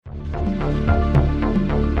What's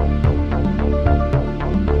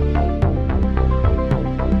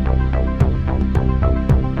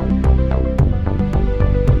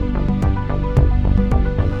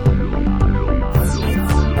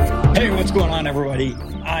going on, everybody?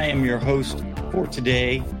 I am your host for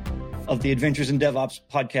today of the Adventures in DevOps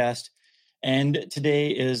podcast. And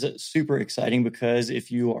today is super exciting because if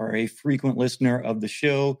you are a frequent listener of the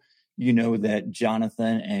show, you know that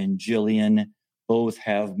Jonathan and Jillian both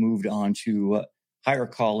have moved on to higher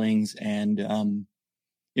callings. And,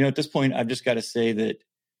 at this point, I've just got to say that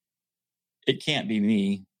it can't be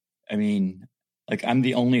me. I mean, I'm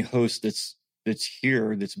the only host that's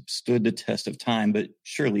here, that's stood the test of time, but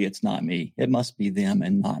surely it's not me. It must be them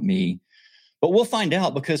and not me. But we'll find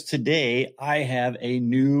out, because today I have a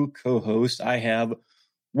new co-host. I have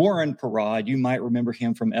Warren Parad. You might remember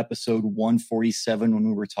him from episode 147 when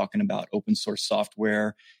we were talking about open source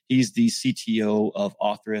software. He's the CTO of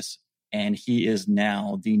Authoress, and he is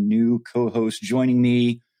now the new co-host joining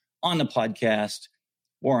me on the podcast.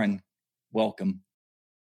 Warren, welcome.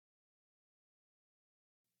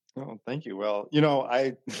 Oh, thank you. Well,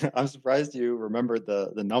 I'm surprised you remembered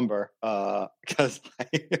the number because I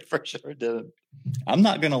for sure didn't. I'm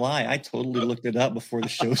not going to lie. I totally looked it up before the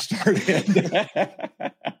show started.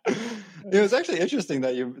 It was actually interesting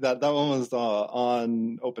that one was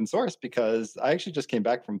on open source, because I actually just came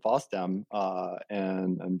back from FOSDEM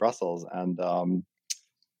in Brussels, and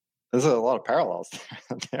there's a lot of parallels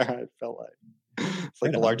there. I felt like it's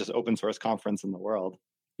like the largest open source conference in the world.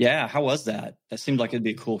 Yeah, how was that? That seemed like it'd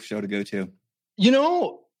be a cool show to go to.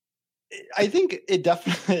 I think it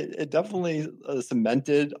definitely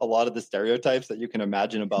cemented a lot of the stereotypes that you can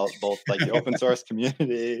imagine about both like the open source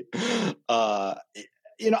community.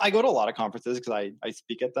 I go to a lot of conferences because I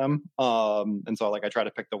speak at them, and so I try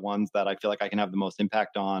to pick the ones that I feel like I can have the most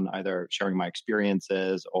impact on, either sharing my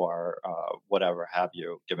experiences or whatever have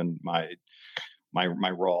you, given my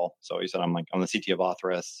role. So you said I'm the CTO of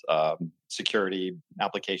Authoress, security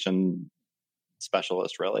application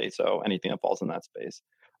specialist, really. So anything that falls in that space.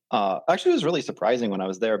 Actually, it was really surprising when I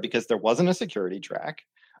was there, because there wasn't a security track.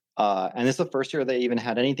 And this is the first year they even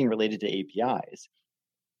had anything related to APIs.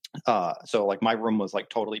 So my room was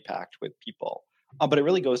totally packed with people. But it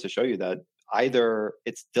really goes to show you that either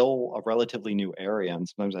it's still a relatively new area, and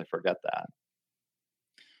sometimes I forget that.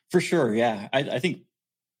 For sure, yeah. I think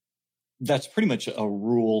that's pretty much a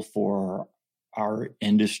rule for our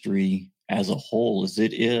industry as a whole, is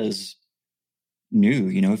it is new.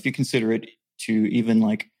 If you consider it to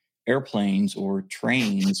even airplanes or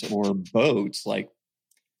trains or boats,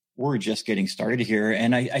 we're just getting started here.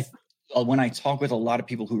 And I when I talk with a lot of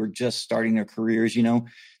people who are just starting their careers,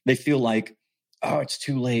 they feel like, oh, it's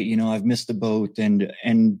too late. I've missed the boat.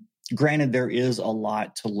 And granted, there is a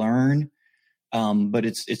lot to learn, but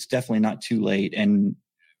it's definitely not too late. And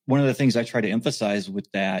one of the things I try to emphasize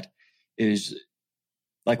with that is,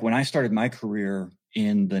 when I started my career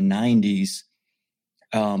in the 90s,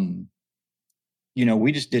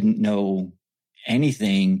 we just didn't know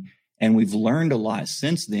anything, and we've learned a lot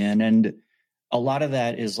since then. And a lot of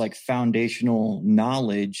that is foundational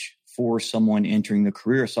knowledge for someone entering the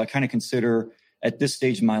career. So I kind of consider at this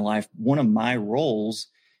stage of my life, one of my roles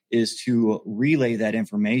is to relay that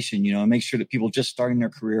information, and make sure that people just starting their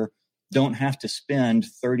career don't have to spend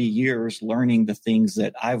 30 years learning the things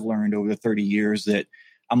that I've learned over the 30 years, that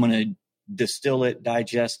I'm going to distill it,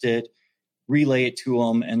 digest it, relay it to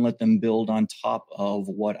them, and let them build on top of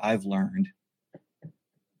what I've learned.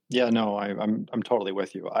 Yeah, no, I'm totally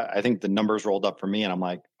with you. I think the numbers rolled up for me, and I'm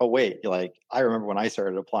like, oh wait, I remember when I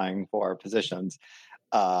started applying for positions,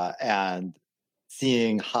 and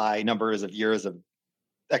seeing high numbers of years of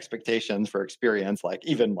expectations for experience,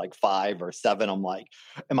 even 5 or 7. I'm like,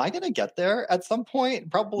 am I going to get there at some point?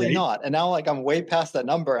 Probably right. Not. And now I'm way past that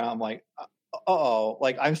number, and I'm like,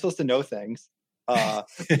 I'm supposed to know things. But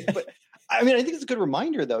I think it's a good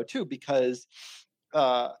reminder though too, because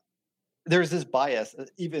there's this bias,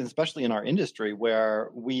 even especially in our industry,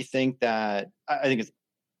 where we think that, I think it's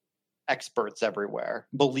experts everywhere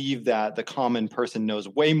believe that the common person knows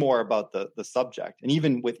way more about the subject. And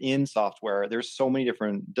even within software, there's so many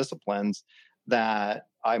different disciplines that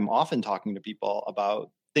I'm often talking to people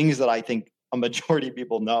about things that I think a majority of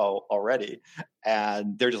people know already.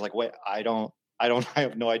 And they're just like, wait, I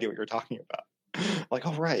have no idea what you're talking about.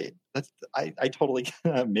 Oh, right. I totally,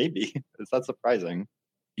 maybe. That's surprising.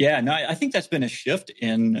 Yeah, no, I think that's been a shift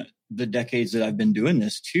in the decades that I've been doing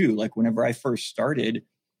this too. Whenever I first started,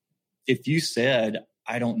 if you said,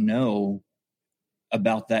 I don't know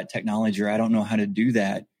about that technology, or I don't know how to do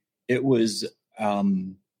that, it was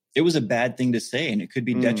it was a bad thing to say, and it could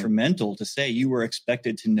be detrimental to say. You were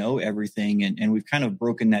expected to know everything, and we've kind of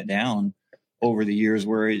broken that down over the years,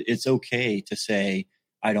 where it's okay to say,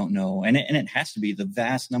 I don't know. And it has to be the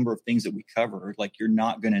vast number of things that we cover. Like, you're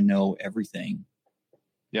not going to know everything.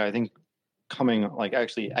 Yeah, I think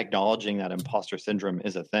actually acknowledging that imposter syndrome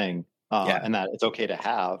is a thing, and that it's okay to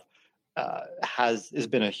have, has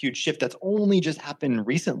been a huge shift that's only just happened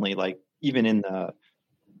recently, like even in the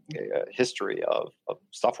history of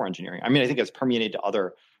software engineering. I mean, I think it's permeated to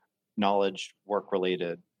other knowledge work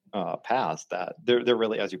related paths, that they're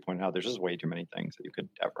really, as you pointed out, there's just way too many things that you could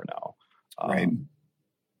ever know. Right.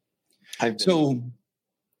 I've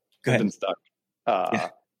been stuck.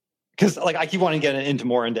 Because I keep wanting to get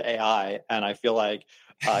into AI, and I feel like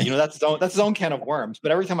that's its own can of worms.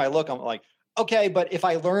 But every time I look, I'm like, okay, but if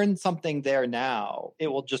I learn something there now, it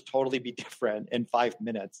will just totally be different in 5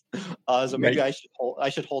 minutes. So maybe I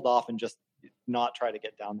should hold off and just not try to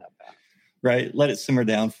get down that path. Right. Let it simmer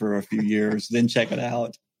down for a few years, then check it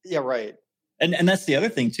out. Yeah, right. And that's the other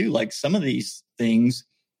thing too. Like, some of these things,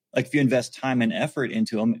 like if you invest time and effort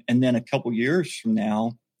into them, and then a couple years from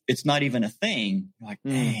now, it's not even a thing. You're like,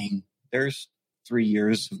 dang, there's 3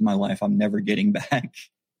 years of my life I'm never getting back.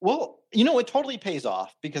 Well, it totally pays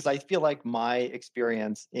off, because I feel like my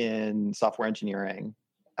experience in software engineering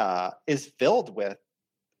is filled with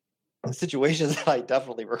situations that I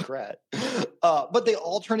definitely regret. But they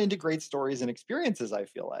all turn into great stories and experiences, I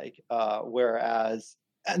feel like,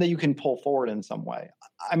 and that you can pull forward in some way.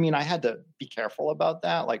 I mean, I had to be careful about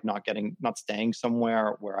that, like not staying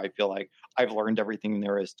somewhere where I feel like I've learned everything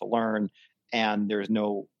there is to learn and there's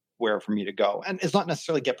nowhere for me to go. And it's not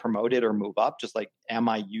necessarily get promoted or move up, just like, am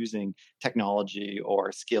I using technology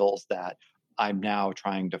or skills that I'm now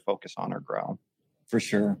trying to focus on or grow? For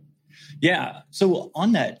sure. Yeah. So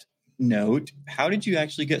on that note, how did you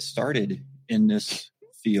actually get started in this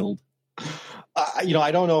field?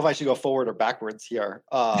 I don't know if I should go forward or backwards here.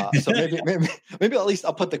 So maybe at least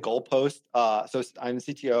I'll put the goalpost. So I'm the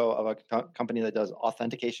CTO of a company that does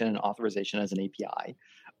authentication and authorization as an API.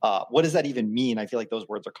 What does that even mean? I feel like those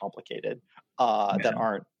words are complicated, that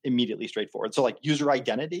aren't immediately straightforward. So like user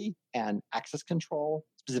identity and access control,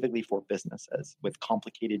 specifically for businesses with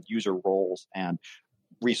complicated user roles and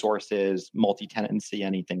resources, multi-tenancy,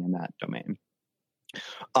 anything in that domain.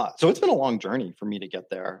 So it's been a long journey for me to get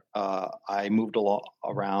there. I moved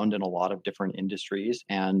around in a lot of different industries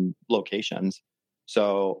and locations.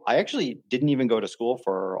 So I actually didn't even go to school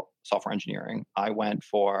for software engineering. I went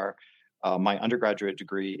for my undergraduate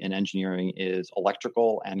degree in engineering is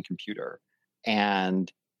electrical and computer. And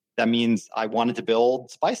that means I wanted to build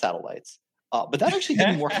spy satellites. But that actually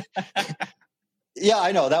didn't work. Yeah,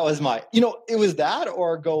 I know. That was it was that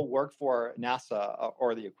or go work for NASA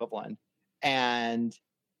or the equivalent. And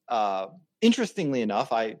interestingly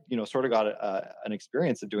enough, I sort of got an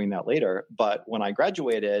experience of doing that later. But when I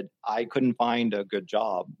graduated, I couldn't find a good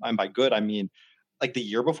job. And by good, I mean like the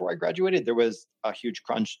year before I graduated, there was a huge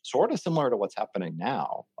crunch, sort of similar to what's happening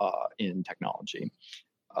now in technology.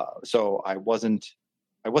 So I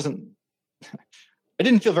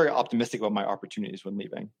didn't feel very optimistic about my opportunities when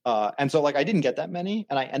leaving. And so I didn't get that many.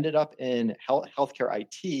 And I ended up in healthcare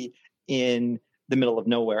IT in the middle of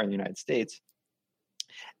nowhere in the United States.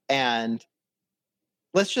 And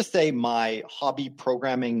let's just say my hobby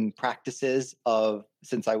programming practices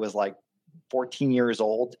since I was 14 years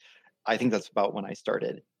old, I think that's about when I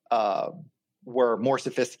started, were more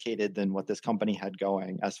sophisticated than what this company had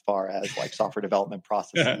going as far as software development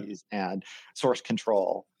processes and source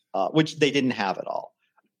control, which they didn't have at all.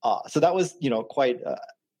 So that was, quite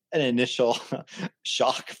an initial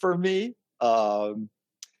shock for me.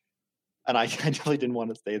 And I definitely didn't want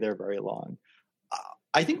to stay there very long.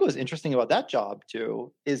 I think what was interesting about that job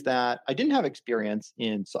too is that I didn't have experience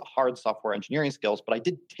in hard software engineering skills, but I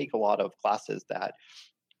did take a lot of classes that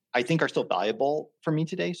I think are still valuable for me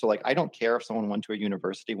today. So I don't care if someone went to a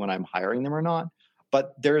university when I'm hiring them or not,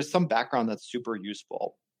 but there is some background that's super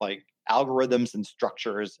useful, like algorithms and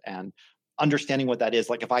structures and understanding what that is.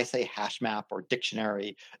 Like if I say hash map or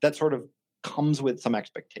dictionary, that sort of comes with some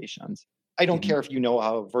expectations. I don't care if you know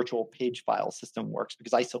how a virtual page file system works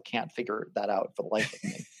because I still can't figure that out for the life of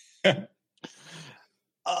me.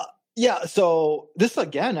 Yeah, so this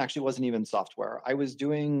again actually wasn't even software. I was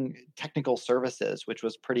doing technical services, which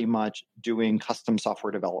was pretty much doing custom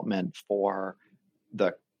software development for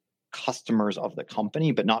the customers of the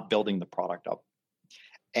company, but not building the product up.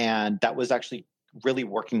 And that was actually really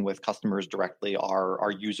working with customers directly,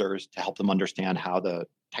 our users, to help them understand how the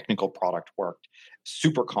technical product worked.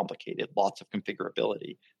 Super complicated, lots of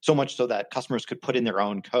configurability. So much so that customers could put in their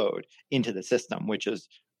own code into the system, which is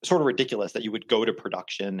sort of ridiculous that you would go to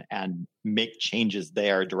production and make changes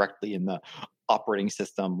there directly in the operating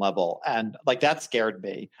system level. And like that scared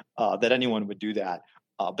me that anyone would do that.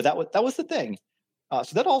 But that was the thing.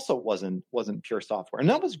 So that also wasn't pure software. And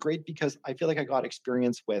that was great because I feel like I got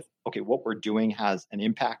experience with, okay, what we're doing has an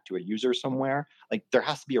impact to a user somewhere. Like there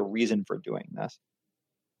has to be a reason for doing this.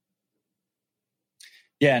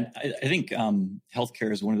 Yeah, and I think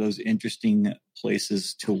healthcare is one of those interesting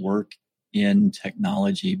places to work in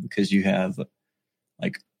technology because you have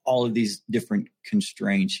like all of these different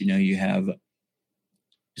constraints. You have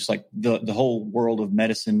just like the whole world of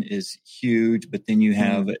medicine is huge, but then you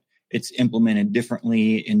have it's implemented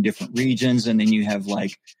differently in different regions. And then you have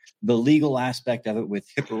like the legal aspect of it with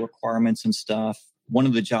HIPAA requirements and stuff. One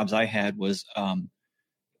of the jobs I had was,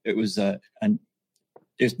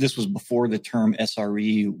 this was before the term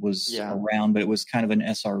SRE was around, but it was kind of an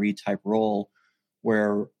SRE type role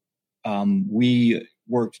where we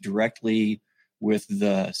worked directly with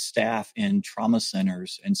the staff in trauma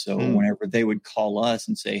centers. And so whenever they would call us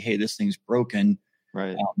and say, hey, this thing's broken,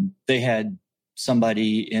 right. They had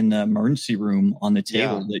somebody in the emergency room on the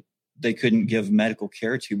table that they couldn't give medical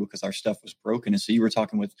care to because our stuff was broken. And so you were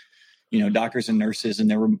talking with, doctors and nurses, and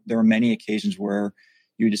there were many occasions where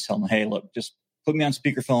you would just tell them, hey, look, just put me on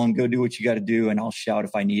speakerphone, go do what you got to do, and I'll shout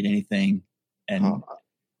if I need anything. And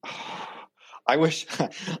I wish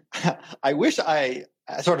I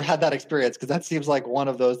sort of had that experience, because that seems like one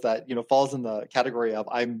of those that, falls in the category of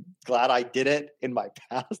I'm glad I did it in my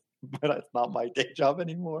past, but it's not my day job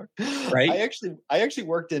anymore. Right. I actually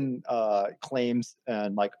worked in claims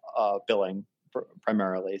and billing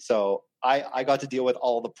primarily. So I got to deal with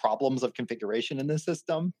all the problems of configuration in the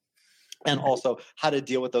system, and also how to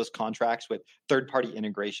deal with those contracts with third-party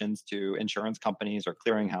integrations to insurance companies or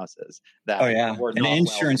clearinghouses. And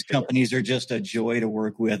insurance companies are just a joy to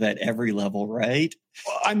work with at every level, right?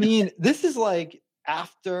 I mean, this is like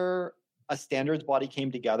after a standards body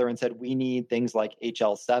came together and said, we need things like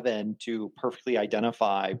HL7 to perfectly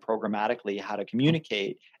identify programmatically how to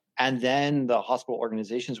communicate. And then the hospital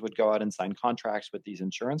organizations would go out and sign contracts with these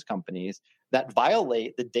insurance companies that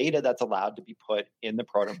violate the data that's allowed to be put in the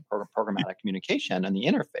programmatic communication and the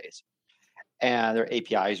interface. And their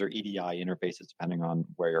APIs or EDI interfaces, depending on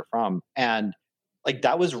where you're from. And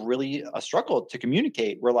that was really a struggle to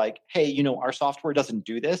communicate. We're like, hey, our software doesn't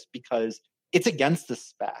do this because it's against the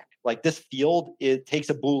spec. Like this field, it takes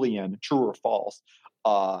a Boolean, true or false.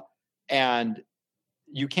 And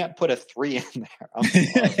you can't put a 3 in there.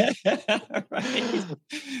 Right.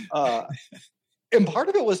 And part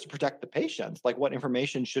of it was to protect the patients, like what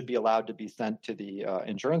information should be allowed to be sent to the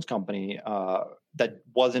insurance company that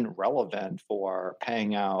wasn't relevant for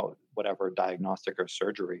paying out whatever diagnostic or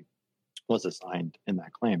surgery was assigned in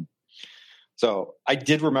that claim. So I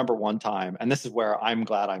did remember one time, and this is where I'm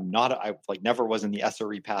glad I never was in the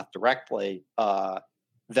SRE path directly,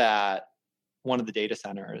 that one of the data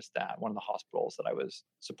centers that one of the hospitals that I was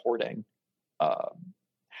supporting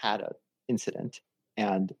had an incident,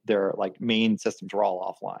 and their main systems were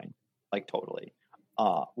all offline, totally,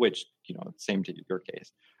 which, same to your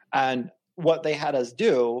case. And what they had us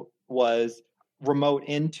do was remote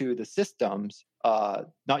into the systems,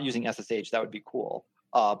 not using SSH, that would be cool,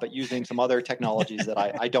 but using some other technologies that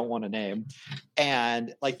I don't want to name.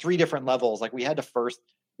 And 3 different levels, we got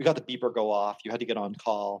the beeper go off, you had to get on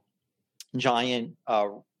call, giant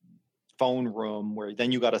phone room where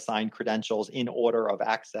then you got assigned credentials in order of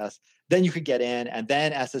access. Then you could get in, and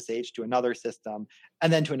then SSH to another system,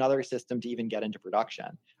 and then to another system to even get into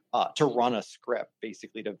production, to run a script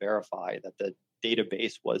basically to verify that the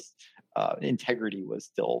database was integrity was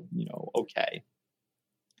still okay.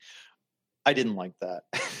 I didn't like that.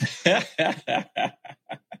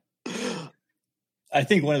 I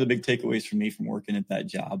think one of the big takeaways for me from working at that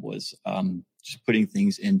job was just putting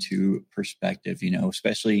things into perspective,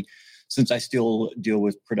 especially since I still deal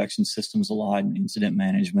with production systems a lot and incident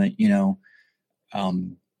management.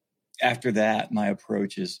 After that, my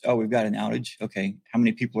approach is, we've got an outage. Okay, how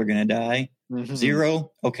many people are going to die? Mm-hmm.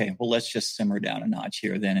 0. Okay, well, let's just simmer down a notch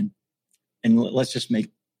here then. And let's just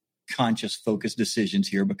make conscious, focused decisions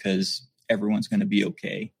here because everyone's going to be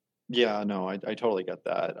okay. Yeah, no, I totally get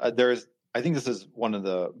that. I think this is one of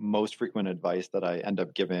the most frequent advice that I end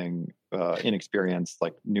up giving inexperienced,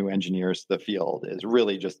 new engineers to the field, is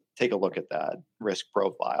really just take a look at that risk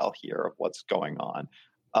profile here of what's going on.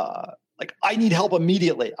 I need help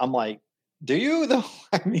immediately. I'm like, do you though?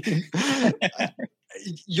 I mean,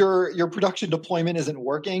 your production deployment isn't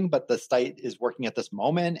working, but the site is working at this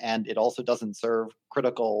moment, and it also doesn't serve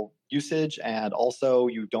critical usage, and also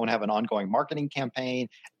you don't have an ongoing marketing campaign,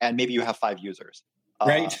 and maybe you have 5 users.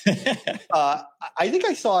 Right. I think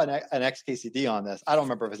I saw an XKCD on this. I don't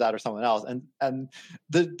remember if it was that or someone else. And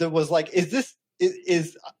the was like,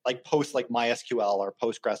 is like post like MySQL or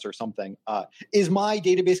Postgres or something. Is my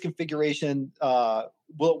database configuration,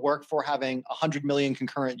 will it work for having 100 million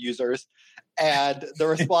concurrent users? And the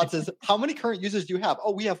response is, how many current users do you have?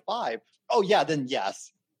 Oh, we have 5. Oh yeah, then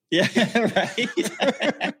yes. Yeah, right.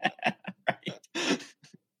 Right.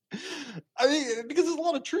 I mean, because there's a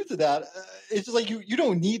lot of truth to that. It's just like you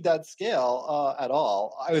don't need that scale at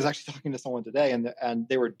all. I was actually talking to someone today, and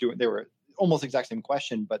they were almost the exact same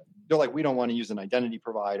question, but they're like, we don't want to use an identity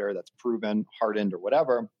provider that's proven, hardened, or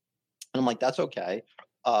whatever. And I'm like, that's okay.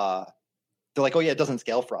 They're like, oh yeah, it doesn't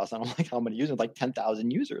scale for us. And I'm like, how many users? Like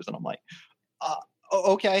 10,000 users. And I'm like,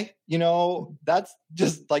 okay, that's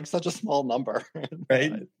just like such a small number,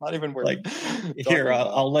 right? It's not even worth. Like, here,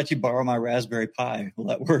 I'll let you borrow my Raspberry Pi. Will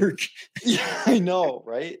that work? Yeah, I know,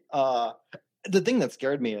 right? The thing that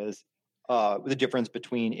scared me is the difference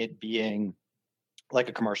between it being like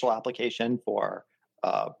a commercial application for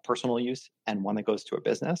personal use and one that goes to a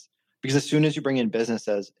business. Because as soon as you bring in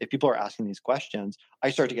businesses, if people are asking these questions, I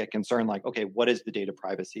start to get concerned like, okay, what is the data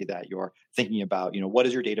privacy that you're thinking about? What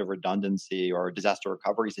is your data redundancy or disaster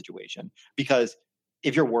recovery situation? Because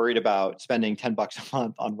if you're worried about spending $10 a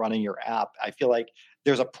month on running your app, I feel like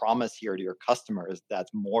there's a promise here to your customers that's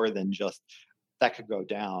more than just that could go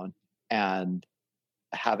down. And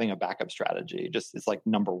having a backup strategy just is like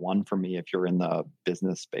number one for me if you're in the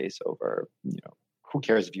business space over, who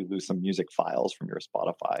cares if you lose some music files from your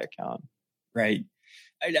Spotify account? Right.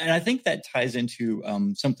 And I think that ties into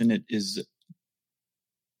something that is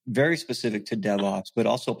very specific to DevOps, but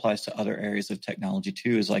also applies to other areas of technology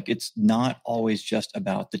too, is like, it's not always just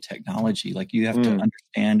about the technology. Like you have to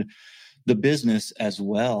understand the business as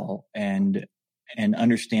well and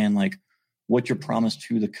understand like what your promise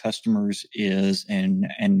to the customers is and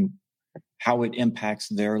how it impacts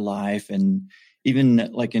their life. And even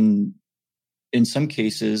like in some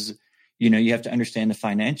cases, you have to understand the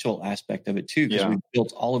financial aspect of it too, because we've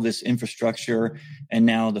built all of this infrastructure and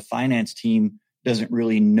now the finance team doesn't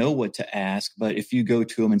really know what to ask. But if you go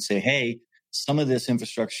to them and say, hey, some of this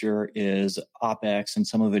infrastructure is OpEx and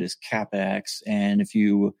some of it is CapEx. And if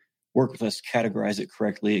you work with us, categorize it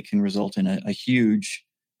correctly, it can result in a huge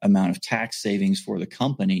amount of tax savings for the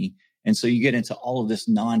company. And so you get into all of this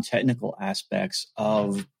non-technical aspects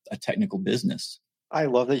of a technical business. I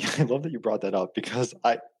love that you brought that up, because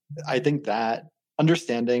I think that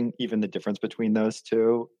understanding even the difference between those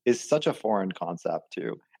two is such a foreign concept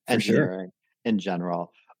to engineering in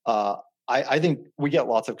general. I think we get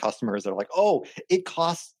lots of customers that are like, oh, it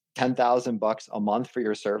costs $10,000 a month for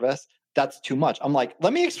your service. That's too much. I'm like,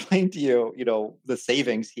 let me explain to you, the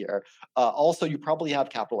savings here. Also, you probably have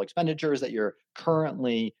capital expenditures that you're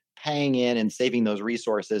currently paying in and saving those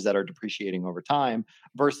resources that are depreciating over time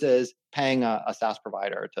versus paying a SaaS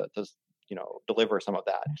provider to deliver some of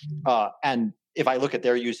that. And if I look at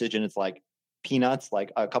their usage and it's like peanuts,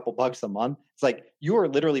 like a couple bucks a month, it's like you are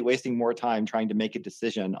literally wasting more time trying to make a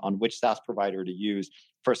decision on which SaaS provider to use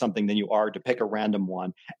for something than you are to pick a random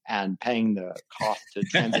one and paying the cost to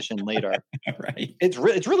transition later. Right. It's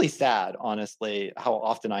really sad, honestly, how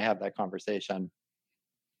often I have that conversation.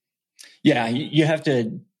 Yeah, you have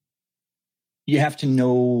to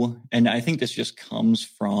know, and I think this just comes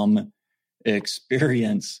from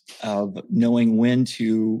experience of knowing when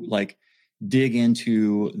to like dig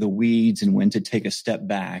into the weeds and when to take a step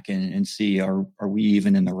back and see are we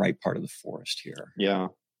even in the right part of the forest here. Yeah.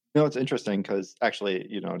 It's interesting because actually,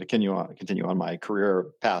 to continue on my career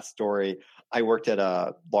path story, I worked at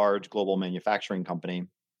a large global manufacturing company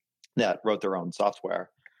that wrote their own software,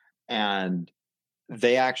 and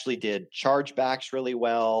they actually did chargebacks really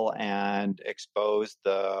well and exposed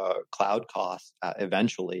the cloud costs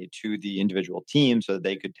eventually to the individual teams so that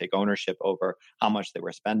they could take ownership over how much they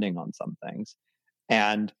were spending on some things.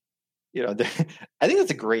 And I think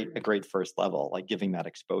that's a great first level, like giving that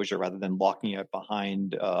exposure rather than locking it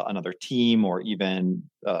behind another team or even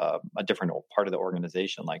a different part of the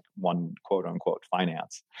organization, like one quote unquote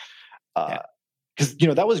finance. Because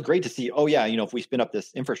that was great to see. Oh yeah, if we spin up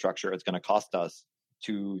this infrastructure, it's going to cost us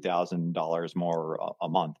 $2,000 more a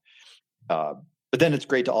month. But then it's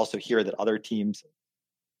great to also hear that other teams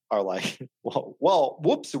are like, well,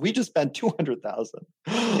 whoops, we just spent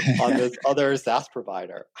 $200,000 on this other SaaS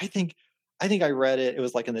provider. I think I read it. It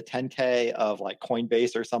was like in the 10K of like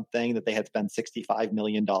Coinbase or something that they had spent $65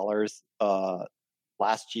 million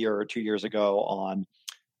last year or 2 years ago on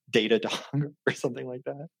Datadog or something like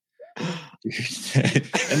that.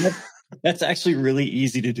 And that's actually really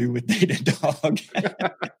easy to do with Datadog.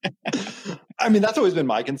 I mean, that's always been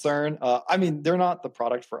my concern. I mean, they're not the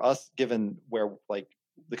product for us, given where like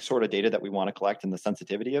the sort of data that we want to collect and the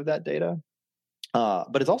sensitivity of that data.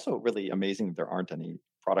 But it's also really amazing that there aren't any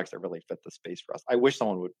products that really fit the space for us. I wish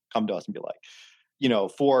someone would come to us and be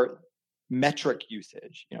like, for metric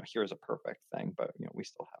usage, here's a perfect thing, but we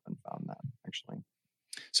still haven't found that actually.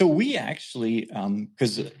 So we actually,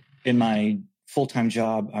 because in my full-time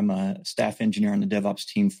job, I'm a staff engineer on the DevOps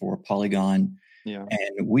team for Polygon. Yeah.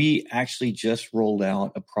 And we actually just rolled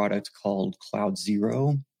out a product called Cloud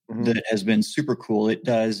Zero that has been super cool. It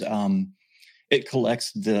does, it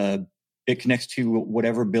connects to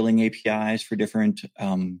whatever billing APIs for different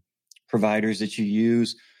providers that you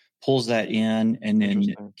use, pulls that in, and then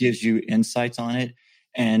gives you insights on it.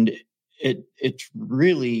 And it's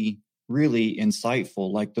really, really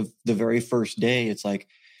insightful. Like the very first day, it's like,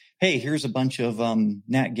 hey, here's a bunch of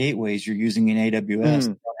NAT gateways you're using in AWS that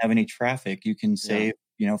don't have any traffic. You can save,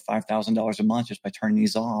 $5,000 a month just by turning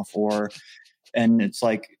these off. And it's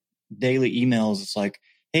like daily emails. It's like,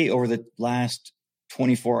 hey, over the last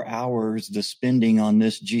 24 hours, the spending on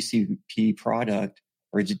this GCP product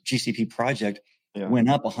or GCP project went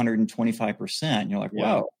up 125%. You're like,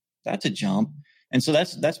 wow, that's a jump. And so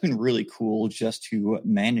that's been really cool just to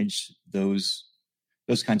manage those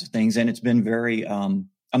kinds of things. And it's been very, I'm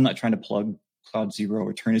not trying to plug Cloud Zero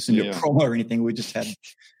or turn this into a promo or anything. We just had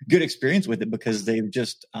good experience with it because they've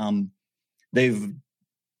just, they've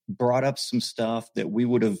brought up some stuff that we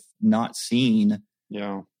would have not seen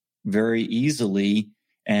very easily.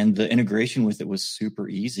 And the integration with it was super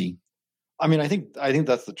easy. I mean, I think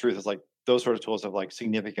that's the truth. It's like those sort of tools have like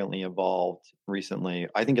significantly evolved recently.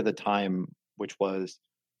 I think at the time, which was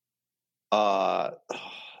almost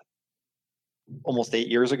 8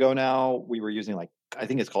 years ago now, we were using like, I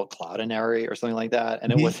think it's called Cloudinary or something like that.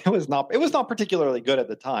 And it was not particularly good at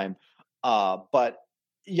the time. But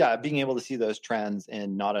yeah, being able to see those trends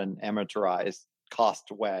in not an amateurized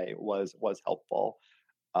cost way was helpful.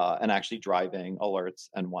 And actually driving alerts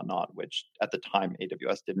and whatnot, which at the time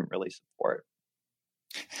AWS didn't really support.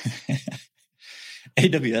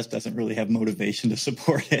 AWS doesn't really have motivation to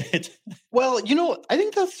support it. Well, I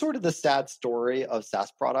think that's sort of the sad story of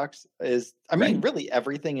SaaS products is, I mean, really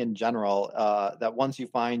everything in general, that once you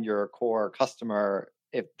find your core customer,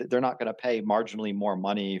 if they're not going to pay marginally more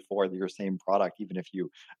money for your same product, even if you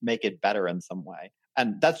make it better in some way.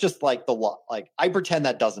 And that's just like the law. Like I pretend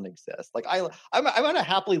that doesn't exist. Like I'm going to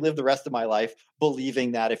happily live the rest of my life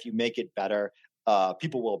believing that if you make it better,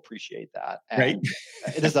 people will appreciate that. And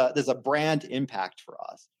there's a brand impact for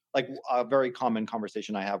us. Like a very common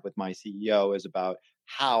conversation I have with my CEO is about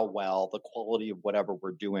how well the quality of whatever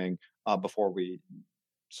we're doing before we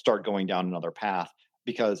start going down another path,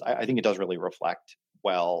 because I think it does really reflect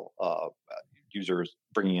well users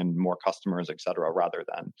bringing in more customers, et cetera, rather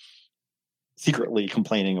than secretly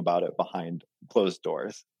complaining about it behind closed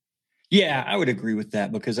doors. Yeah, I would agree with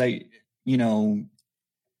that because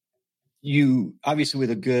you obviously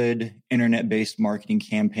with a good internet-based marketing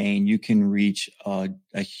campaign, you can reach a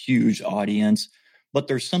huge audience, but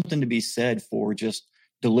there's something to be said for just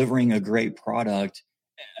delivering a great product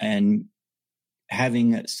and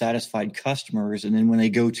having satisfied customers. And then when they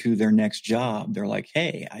go to their next job, they're like,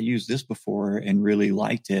 hey, I used this before and really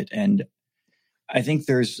liked it. And I think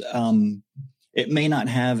there's, it may not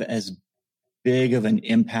have as big of an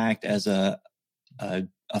impact as a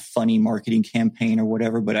funny marketing campaign or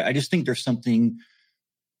whatever, but I just think there's something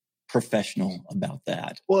professional about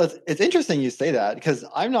that. Well, it's interesting you say that because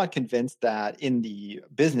I'm not convinced that in the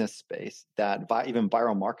business space that even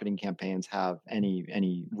viral marketing campaigns have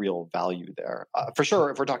any real value there. For sure,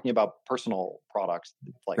 if we're talking about personal products,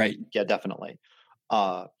 like yeah, definitely.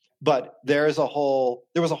 But there was a whole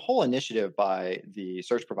initiative by the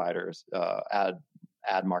search providers, ad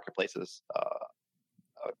marketplaces,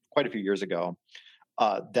 quite a few years ago,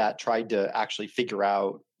 that tried to actually figure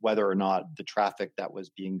out whether or not the traffic that was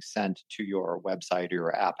being sent to your website or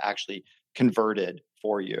your app actually converted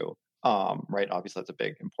for you. Right? Obviously, that's a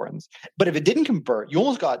big importance. But if it didn't convert, you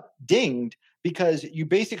almost got dinged because you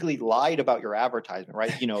basically lied about your advertisement,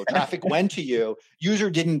 right? Traffic went to you,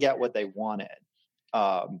 user didn't get what they wanted.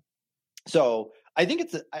 So I think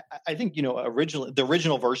the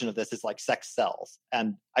original version of this is like sex sells.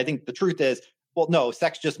 And I think the truth is, well, no,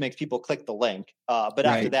 sex just makes people click the link. But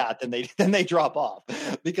after that, then they drop off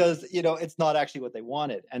because, it's not actually what they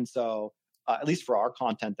wanted. And so at least for our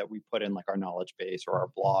content that we put in like our knowledge base or our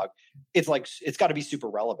blog, it's like, it's got to be super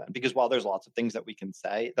relevant because while there's lots of things that we can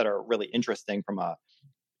say that are really interesting from a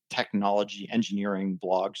technology engineering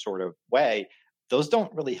blog sort of way, those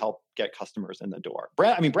don't really help get customers in the door.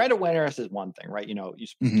 Brand awareness is one thing, right? You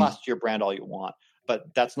plaster your brand all you want,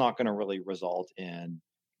 but that's not going to really result in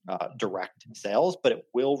direct sales, but it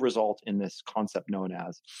will result in this concept known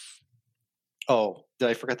as, oh, did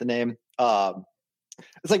I forget the name?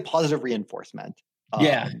 It's like positive reinforcement.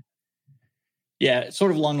 Yeah.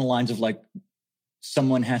 Sort of along the lines of like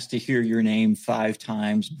someone has to hear your name 5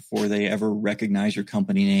 times before they ever recognize your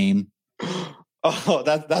company name. Oh,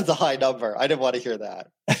 that's a high number. I didn't want to hear that.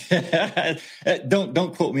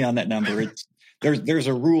 Don't quote me on that number. There's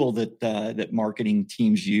a rule that marketing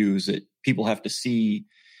teams use that people have to see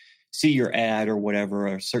your ad or whatever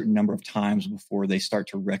a certain number of times before they start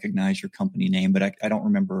to recognize your company name. But I don't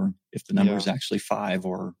remember if the number is actually 5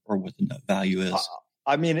 or what the value is.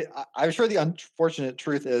 I mean, I'm sure the unfortunate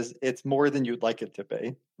truth is it's more than you'd like it to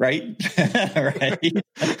be. Right? Right.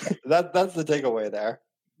 That's the takeaway there.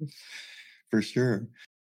 For sure.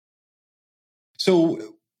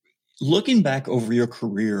 So looking back over your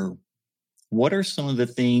career, what are some of the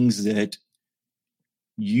things that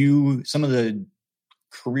some of the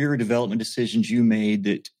career development decisions you made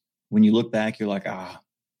that when you look back, you're like,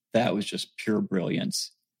 that was just pure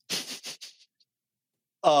brilliance?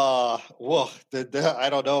 Well, I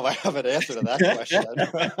don't know if I have an answer to that question.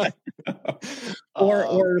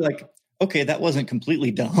 or like, okay, that wasn't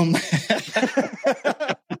completely dumb.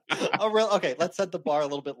 Okay, let's set the bar a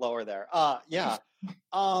little bit lower there.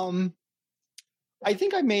 I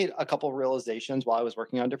think I made a couple of realizations while I was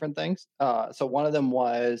working on different things. So one of them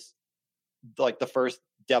was like the first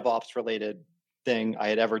DevOps related thing I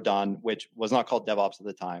had ever done, which was not called DevOps at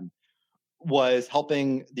the time, was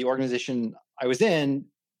helping the organization I was in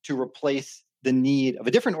to replace the need of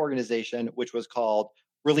a different organization, which was called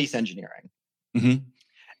release engineering. Mm-hmm.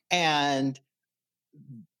 And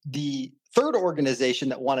the third organization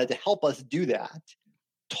that wanted to help us do that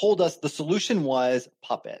told us the solution was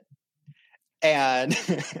Puppet. And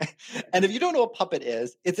and if you don't know what Puppet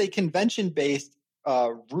is, it's a convention-based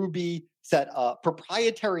Ruby set of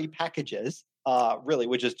proprietary packages, really,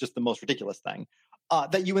 which is just the most ridiculous thing,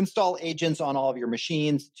 that you install agents on all of your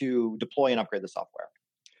machines to deploy and upgrade the software.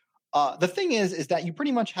 The thing is that you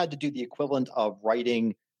pretty much had to do the equivalent of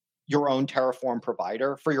writing your own Terraform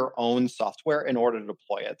provider for your own software in order to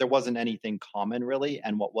deploy it. There wasn't anything common, really,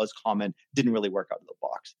 and what was common didn't really work out of the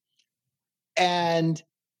box. And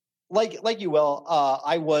like you will,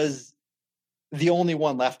 I was the only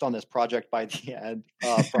one left on this project by the end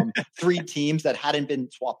from 3 teams that hadn't been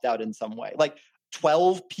swapped out in some way. Like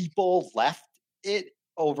 12 people left it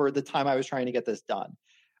over the time I was trying to get this done.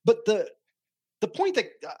 But the point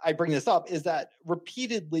that I bring this up is that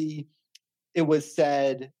repeatedly it was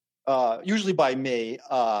said, usually by me,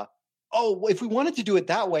 if we wanted to do it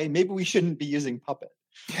that way, maybe we shouldn't be using Puppet.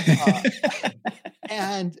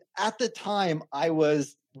 And at the time, I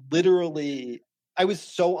was so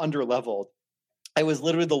underleveled. I was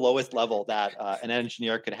literally the lowest level that an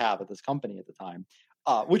engineer could have at this company at the time,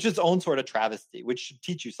 which is its own sort of travesty, which should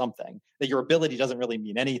teach you something, that your ability doesn't really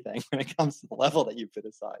mean anything when it comes to the level that you've been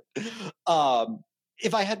assigned.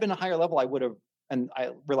 If I had been a higher level, I would have, and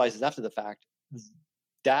I realized this after the fact,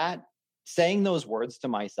 that saying those words to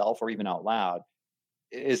myself or even out loud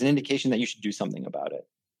is an indication that you should do something about it.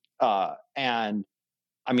 And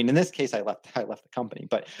I mean, in this case, I left the company,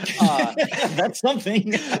 but that's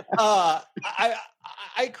something. I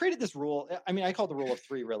created this rule. I mean, I call it the rule of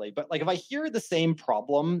 3, really. But like, if I hear the same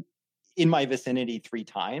problem in my vicinity 3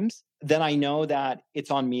 times, then I know that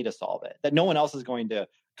it's on me to solve it. That no one else is going to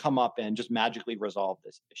come up and just magically resolve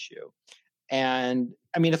this issue. And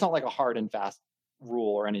I mean, it's not like a hard and fast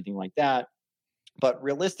rule or anything like that. But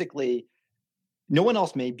realistically, no one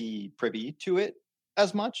else may be privy to it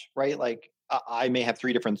as much, right? Like, I may have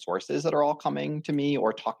 3 different sources that are all coming to me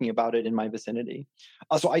or talking about it in my vicinity.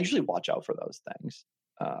 So I usually watch out for those things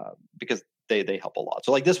because they help a lot.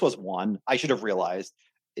 So like, this was one. I should have realized,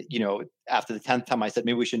 after the 10th time I said,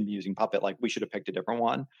 maybe we shouldn't be using Puppet, like we should have picked a different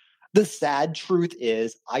one. The sad truth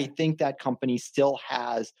is, I think that company still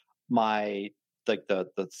has the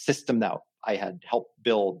system that I had helped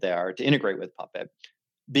build there to integrate with Puppet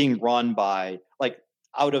being run by, like,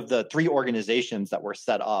 out of the 3 organizations that were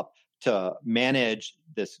set up to manage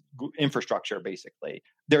this infrastructure, basically,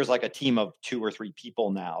 there's like a team of 2 or 3 people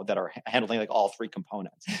now that are handling like all 3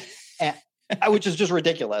 components, which is just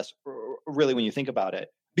ridiculous, really, when you think about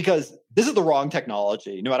it, because this is the wrong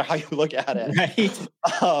technology, no matter how you look at it. Right.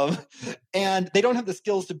 And they don't have the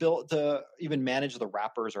skills to even manage the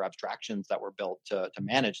wrappers or abstractions that were built to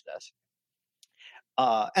manage this.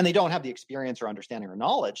 And they don't have the experience or understanding or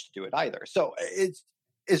knowledge to do it either. So it's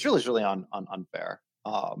really unfair.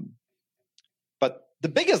 But the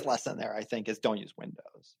biggest lesson there, I think, is don't use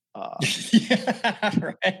Windows. Yeah,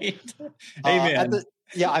 right. Amen.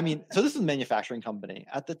 Yeah, I mean, so this is a manufacturing company.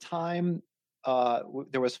 At the time,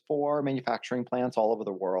 there was 4 manufacturing plants all over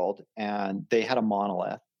the world, and they had a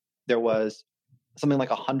monolith. There was something like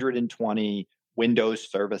 120 Windows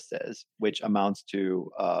services, which amounts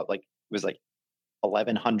to it was like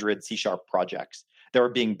 1,100 C# projects that were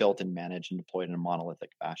being built and managed and deployed in a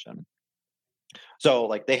monolithic fashion. So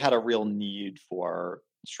like they had a real need for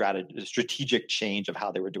strategic change of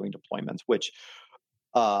how they were doing deployments, which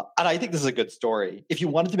and I think this is a good story. If you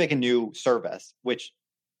wanted to make a new service, which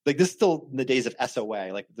like this is still in the days of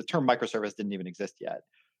SOA, like the term microservice didn't even exist yet.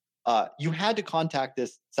 You had to contact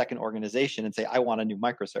this second organization and say, I want a new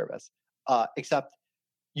microservice. Except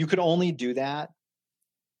you could only do that.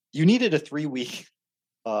 You needed a 3-week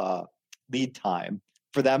lead time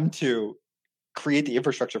for them to create the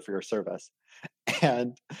infrastructure for your service.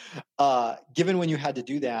 And given when you had to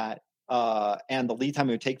do that and the lead time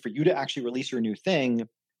it would take for you to actually release your new thing,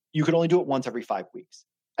 you could only do it once every 5 weeks.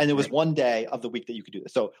 And there was one day of the week that you could do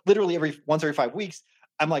this. So literally once every 5 weeks,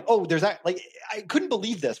 I'm like, oh, there's that. Like, I couldn't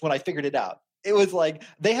believe this when I figured it out. It was like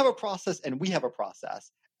they have a process and we have a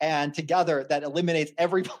process. And together that eliminates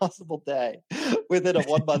every possible day within a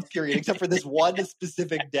 1-month period, except for this one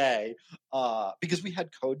specific day, because we had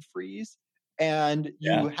code freeze. And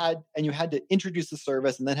you had to introduce the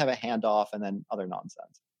service and then have a handoff and then other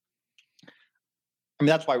nonsense. I mean,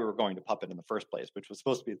 that's why we were going to Puppet in the first place, which was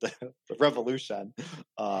supposed to be the revolution.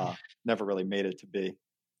 Never really made it to be.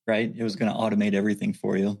 Right? It was going to automate everything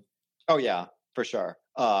for you. Oh yeah, for sure.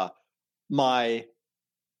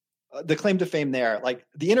 The claim to fame there, like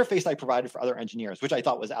the interface I provided for other engineers, which I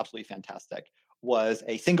thought was absolutely fantastic, was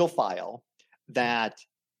a single file that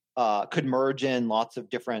could merge in lots of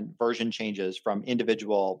different version changes from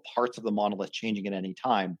individual parts of the monolith changing at any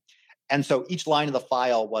time. And so each line of the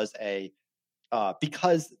file was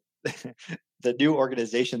because the new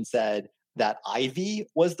organization said that Ivy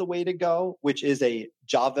was the way to go, which is a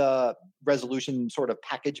Java resolution sort of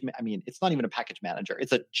package. I mean, it's not even a package manager.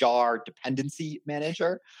 It's a jar dependency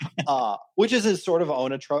manager, which is his sort of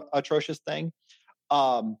own atrocious thing.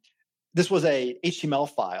 This was a HTML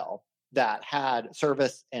file that had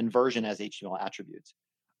service and version as HTML attributes.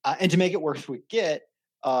 And to make it work with Git,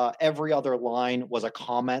 every other line was a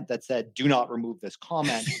comment that said, do not remove this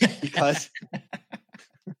comment because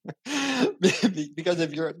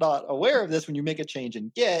if you're not aware of this, when you make a change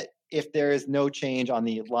in Git, if there is no change on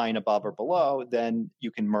the line above or below, then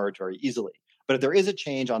you can merge very easily. But if there is a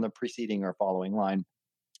change on the preceding or following line,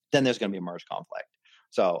 then there's going to be a merge conflict.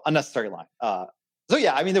 So unnecessary line. So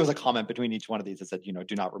yeah, I mean, there was a comment between each one of these that said,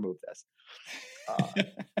 do not remove this.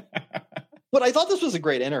 But I thought this was a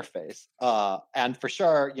great interface. And for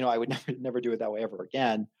sure, I would never do it that way ever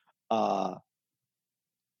again. But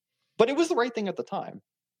it was the right thing at the time.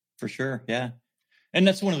 For sure. Yeah. And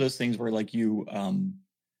that's one of those things where like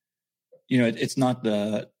it's not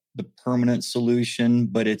the permanent solution,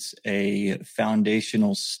 but it's a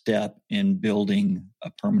foundational step in building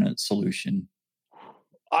a permanent solution.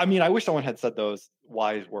 I mean, I wish someone had said those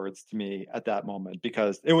wise words to me at that moment,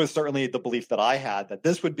 because it was certainly the belief that I had that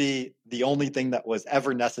this would be the only thing that was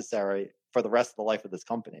ever necessary for the rest of the life of this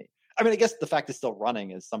company. I mean, I guess the fact it's still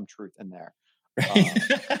running is some truth in there.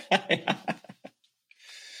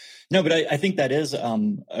 No, but I think that is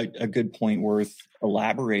a good point worth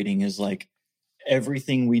elaborating, is like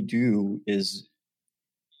everything we do is,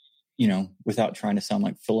 without trying to sound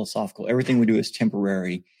like philosophical, everything we do is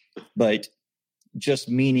temporary, but just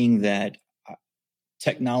meaning that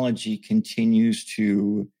technology continues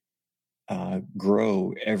to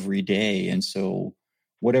grow every day. And so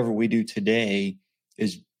whatever we do today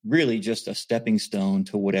is really just a stepping stone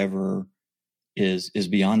to whatever is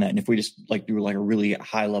beyond that. And if we just do like a really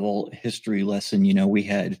high level history lesson, we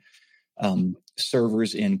had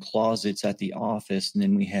servers in closets at the office, and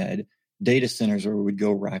then we had data centers where we would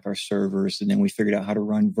go rack our servers, and then we figured out how to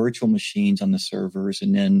run virtual machines on the servers,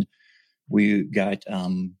 and then we got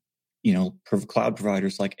cloud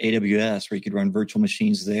providers like AWS where you could run virtual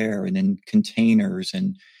machines there, and then containers,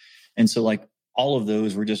 and so like all of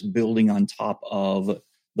those were just building on top of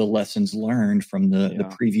the lessons learned from the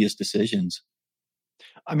previous decisions.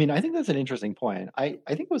 I mean, I think that's an interesting point. I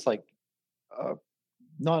think it was like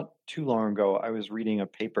not too long ago, I was reading a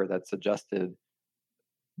paper that suggested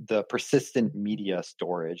the persistent media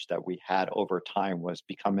storage that we had over time was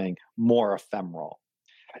becoming more ephemeral.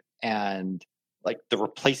 And like the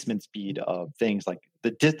replacement speed of things, like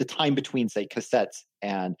the time between, say, cassettes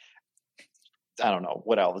and I don't know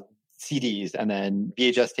what else, CDs, and then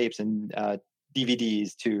VHS tapes and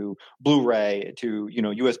DVDs to Blu-ray to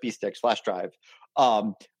USB sticks, flash drive,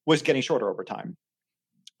 was getting shorter over time.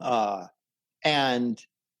 And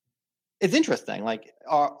it's interesting. Like,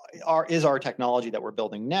 is our technology that we're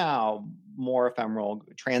building now more ephemeral,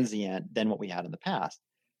 transient than what we had in the past?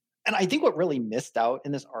 And I think what really missed out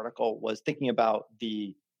in this article was thinking about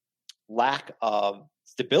the lack of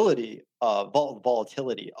stability,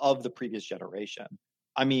 volatility of the previous generation.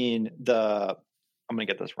 I mean, I'm going to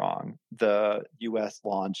get this wrong. The U.S.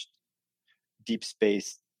 launched deep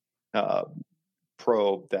space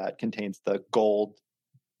probe that contains the gold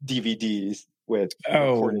DVDs with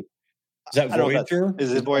recorded. Is that Voyager?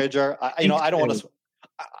 Is it Voyager? I don't want to.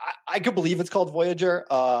 I could believe it's called Voyager.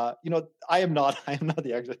 I am not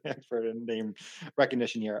the expert in name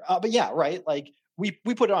recognition here. But yeah, right. Like we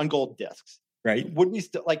put it on gold discs, right? Would we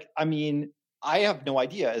still like? I mean, I have no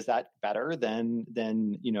idea. Is that better than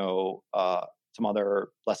some other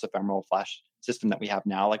less ephemeral flash system that we have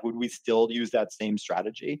now? Like, would we still use that same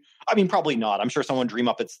strategy? I mean, probably not. I'm sure someone dream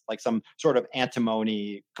up it's like some sort of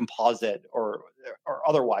antimony composite or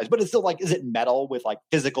otherwise, but it's still like, is it metal with like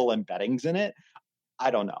physical embeddings in it?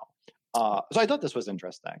 I don't know. So I thought this was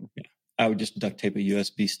interesting. Yeah. I would just duct tape a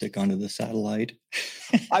USB stick onto the satellite.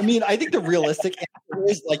 I mean, I think the realistic answer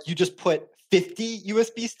is like you just put 50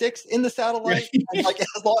 USB sticks in the satellite, right? And like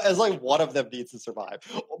as one of them needs to survive.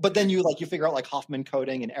 But then you figure out like Hoffman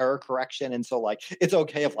coding and error correction, and so like it's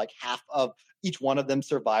okay if like half of each one of them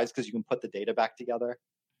survives because you can put the data back together.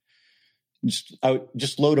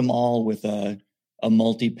 Just load them all with a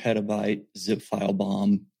multi-petabyte zip file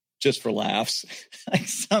bomb. Just for laughs. Like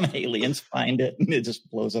some aliens find it and it just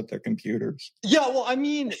blows up their computers. Yeah, well, I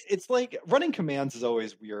mean, it's like running commands is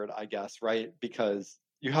always weird, I guess, right? Because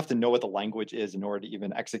you have to know what the language is in order to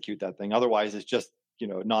even execute that thing. Otherwise, it's just,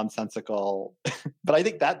 nonsensical. But I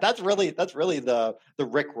think that's really the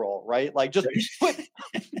Rickroll, right? Like just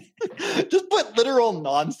put literal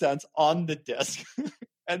nonsense on the disk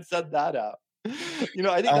and send that out. I think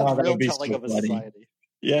that's real telling of a society.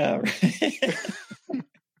 Yeah, right.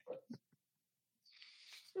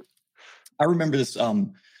 I remember this,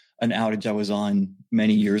 an outage I was on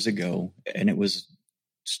many years ago, and it was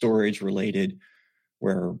storage related,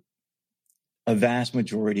 where a vast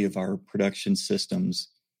majority of our production systems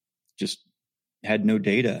just had no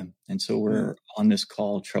data. And so we're on this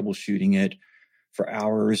call troubleshooting it for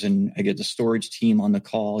hours, and I get the storage team on the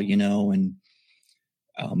call, and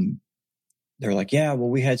they're like, yeah, well,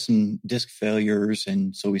 we had some disk failures,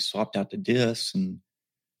 and so we swapped out the disks. And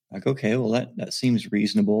like, okay, well, that seems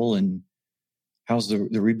reasonable. And how's the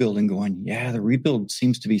rebuilding going? Yeah, the rebuild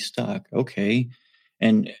seems to be stuck. Okay.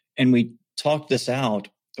 And we talked this out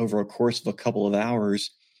over a course of a couple of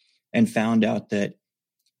hours and found out that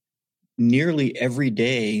nearly every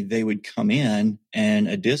day they would come in and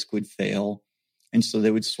a disk would fail. And so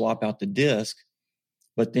they would swap out the disk.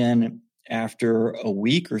 But then after a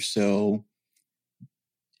week or so,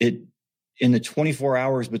 in the 24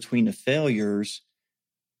 hours between the failures,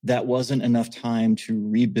 that wasn't enough time to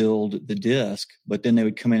rebuild the disk, but then they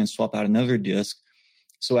would come in and swap out another disk.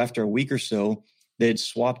 So after a week or so, they had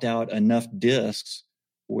swapped out enough disks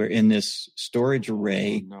where in this storage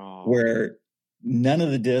array where none of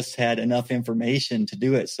the disks had enough information to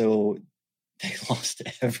do it. So they lost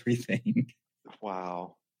everything.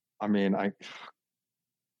 Wow. I mean,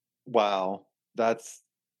 wow. That's,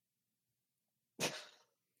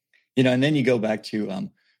 and then you go back to,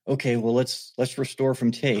 okay, well, let's restore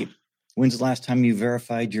from tape. When's the last time you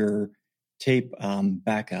verified your tape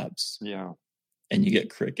backups? Yeah. And you get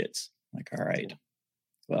crickets. Like, all right,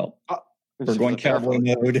 well, we're going cowboy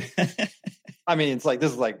mode. I mean, it's like,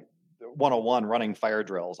 this is like 101 running fire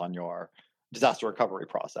drills on your disaster recovery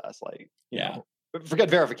process. Like, but forget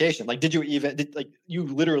verification. Like, you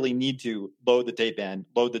literally need to load the tape in,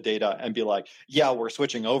 load the data, and be like, yeah, we're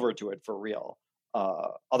switching over to it for real.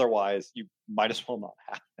 Otherwise, you might as well not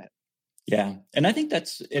have it. Yeah. And I think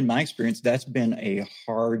that's, in my experience, that's been a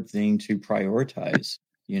hard thing to prioritize.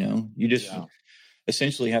 You just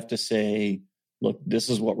essentially have to say, look, this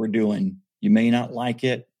is what we're doing. You may not like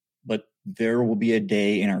it, but there will be a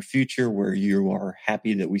day in our future where you are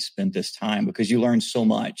happy that we spent this time, because you learn so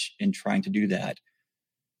much in trying to do that.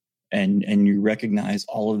 And you recognize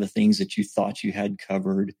all of the things that you thought you had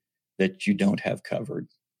covered that you don't have covered.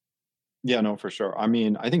 Yeah, no, for sure. I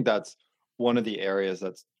mean, I think that's one of the areas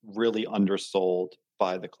that's really undersold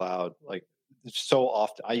by the cloud. Like, so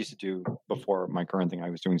often, I used to do, before my current thing,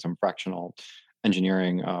 I was doing some fractional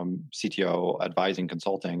engineering, CTO advising,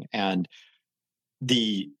 consulting, and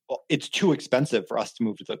it's too expensive for us to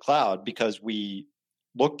move to the cloud because we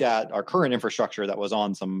looked at our current infrastructure that was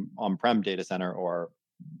on some on-prem data center or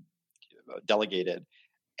delegated,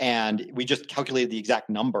 and we just calculated the exact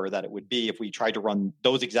number that it would be if we tried to run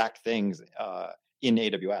those exact things in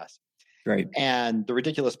AWS. Right. And the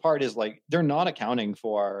ridiculous part is like, they're not accounting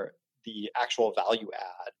for the actual value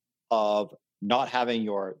add of not having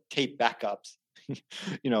your tape backups,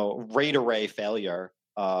 RAID array failure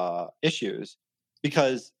issues,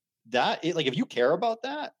 because like, if you care about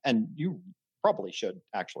that, and you probably should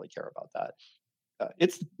actually care about that,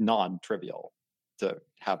 it's non-trivial to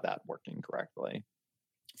have that working correctly.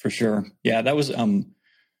 For sure. Yeah, that was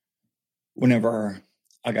whenever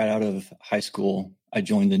I got out of high school, I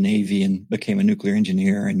joined the Navy and became a nuclear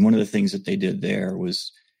engineer. And one of the things that they did there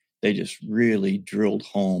was they just really drilled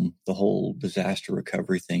home the whole disaster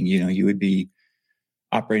recovery thing. You would be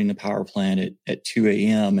operating the power plant at 2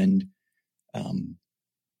 a.m. and,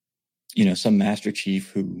 some master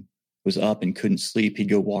chief who was up and couldn't sleep, he'd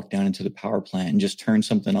go walk down into the power plant and just turn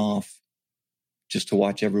something off just to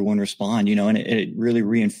watch everyone respond, and it really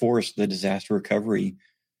reinforced the disaster recovery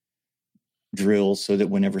drills so that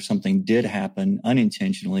whenever something did happen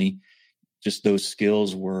unintentionally, just those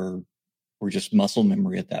skills were just muscle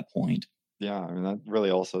memory at that point. Yeah, I mean, that really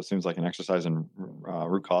also seems like an exercise in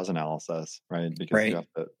root cause analysis, right? Because you have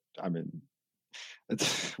to,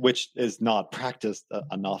 which is not practiced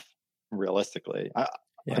enough realistically.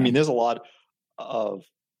 I mean, there's a lot of,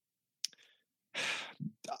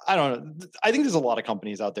 I don't know. I think there's a lot of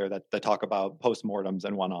companies out there that talk about postmortems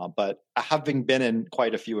and whatnot, but having been in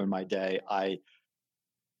quite a few in my day, I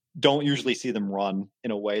don't usually see them run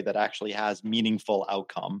in a way that actually has meaningful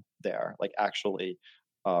outcome there, like actually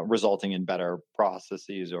resulting in better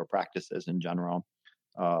processes or practices in general.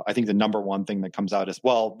 I think the number one thing that comes out is,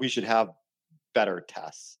 well, we should have better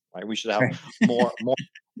tests, right? We should have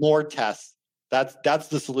more tests. That's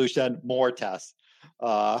the solution. More tests.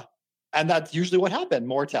 And that's usually what happened,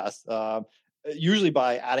 more tests. Usually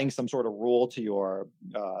by adding some sort of rule to your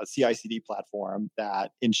CI/CD platform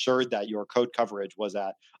that ensured that your code coverage was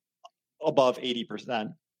at above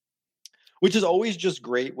 80%, which is always just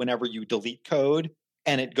great whenever you delete code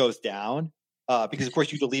and it goes down, because of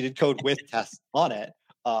course you deleted code with tests on it,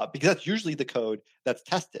 because that's usually the code that's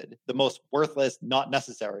tested, the most worthless, not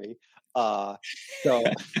necessary. Right.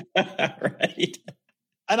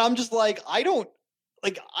 And I'm just like, I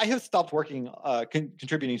have stopped working,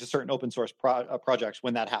 contributing to certain open source projects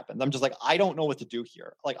when that happens. I'm just like, I don't know what to do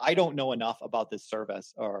here. Like, I don't know enough about this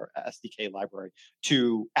service or SDK library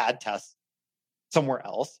to add tests somewhere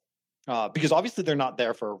else, because obviously they're not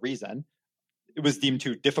there for a reason. It was deemed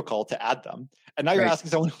too difficult to add them. And now you're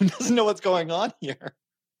asking someone who doesn't know what's going on here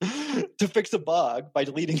to fix a bug by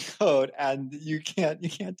deleting code, and you can't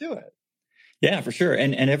do it. Yeah, for sure.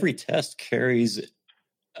 And every test carries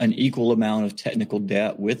an equal amount of technical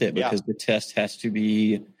debt with it, because the test has to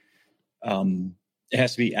be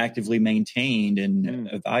actively maintained and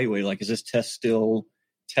evaluated. Like, is this test still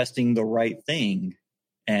testing the right thing?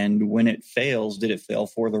 And when it fails, did it fail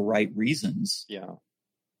for the right reasons?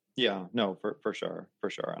 Yeah, no, for sure.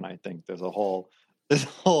 And I think there's a whole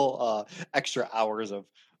extra hours of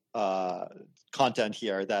content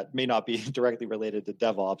here that may not be directly related to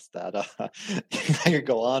DevOps that I could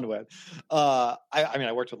go on with. I mean,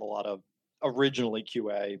 I worked with a lot of originally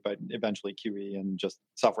QA, but eventually QE and just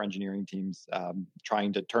software engineering teams,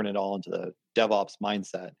 trying to turn it all into the DevOps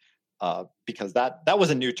mindset, because that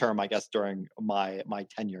was a new term, I guess, during my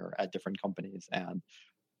tenure at different companies, and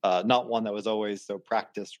not one that was always so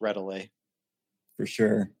practiced readily. For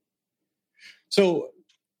sure. So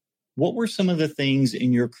what were some of the things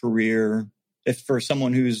in your career, if for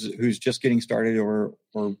someone who's just getting started or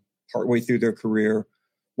partway through their career,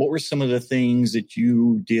 what were some of the things that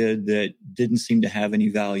you did that didn't seem to have any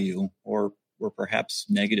value or were perhaps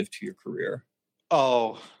negative to your career?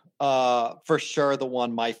 For sure.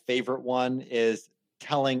 My favorite one is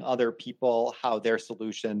telling other people how their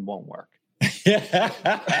solution won't work. Yeah,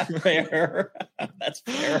 fair. That's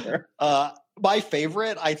fair. My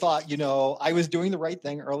favorite, I thought, I was doing the right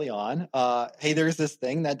thing early on. Hey, there's this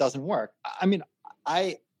thing that doesn't work. I mean,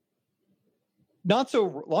 not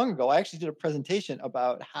so long ago, I actually did a presentation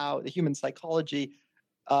about how the human psychology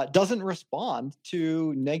doesn't respond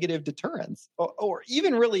to negative deterrence or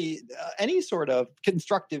even really any sort of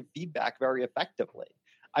constructive feedback very effectively.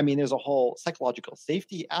 I mean, there's a whole psychological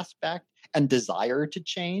safety aspect and desire to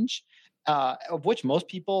change, of which most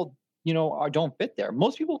people, don't fit there.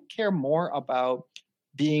 Most people care more about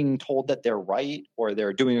being told that they're right or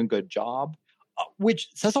they're doing a good job, which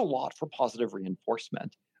says a lot for positive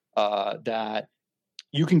reinforcement, that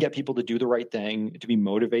you can get people to do the right thing, to be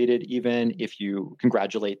motivated, even if you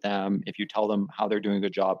congratulate them, if you tell them how they're doing a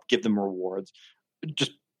good job, give them rewards.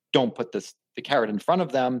 Just don't put the carrot in front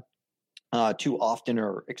of them too often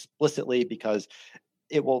or explicitly, because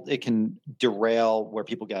it can derail where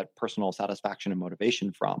people get personal satisfaction and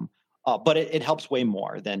motivation from. But it helps way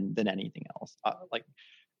more than anything else. Like,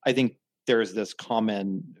 I think there's this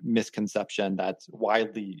common misconception that's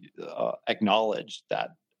widely acknowledged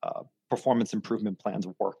that performance improvement plans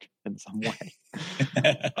work in some way.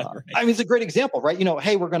 Right. I mean, it's a great example, right?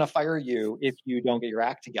 Hey, we're going to fire you if you don't get your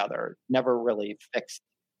act together. Never really fixed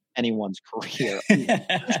anyone's career. I mean,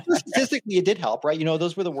 statistically, it did help, right?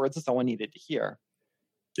 Those were the words that someone needed to hear.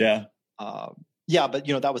 Yeah. Yeah, but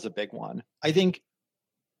that was a big one. I think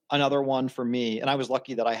another one for me, and I was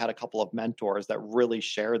lucky that I had a couple of mentors that really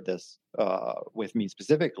shared this with me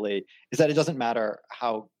specifically, is that it doesn't matter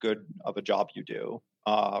how good of a job you do.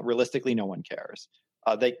 Realistically, no one cares.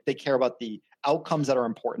 They care about the outcomes that are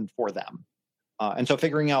important for them. And so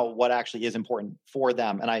figuring out what actually is important for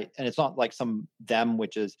them, and it's not like some them,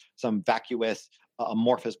 which is some vacuous,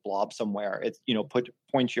 amorphous blob somewhere. It's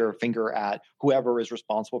point your finger at whoever is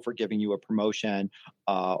responsible for giving you a promotion,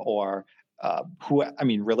 or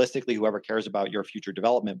realistically, whoever cares about your future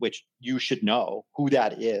development, which you should know who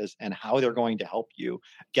that is and how they're going to help you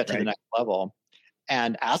get to the next level,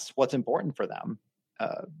 and ask what's important for them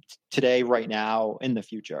today, right now, in the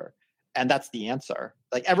future. And that's the answer.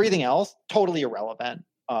 Like, everything else, totally irrelevant.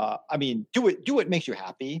 Do what makes you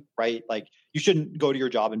happy, right? Like, you shouldn't go to your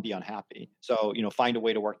job and be unhappy. So, find a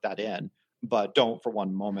way to work that in, but don't for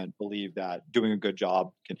one moment believe that doing a good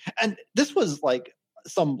job can. And this was like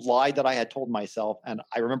some lie that I had told myself. And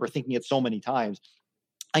I remember thinking it so many times.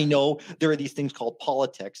 I know there are these things called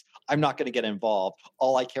politics. I'm not going to get involved.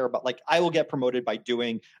 All I care about, I will get promoted by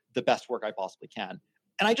doing the best work I possibly can.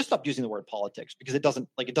 And I just stopped using the word politics because it doesn't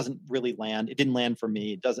really land. It didn't land for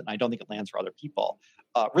me. It doesn't. I don't think it lands for other people.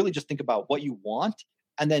 Really just think about what you want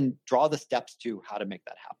and then draw the steps to how to make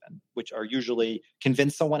that happen, which are usually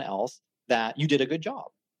convince someone else that you did a good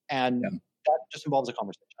job. And that just involves a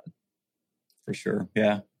conversation. For sure.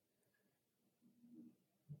 Yeah.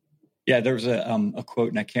 Yeah. There was a quote,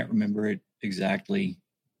 and I can't remember it exactly,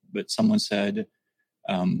 but someone said,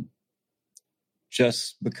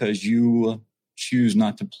 just because you choose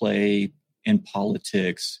not to play in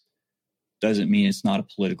politics doesn't mean it's not a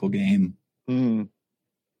political game.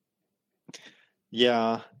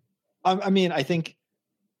 Yeah. I think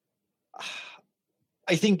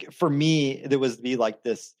for me, there was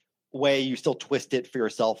this way you still twist it for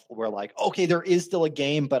yourself where okay, there is still a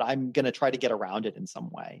game, but I'm going to try to get around it in some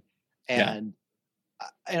way. And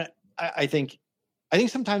I think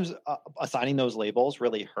sometimes assigning those labels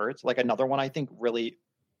really hurts. Like, another one I think really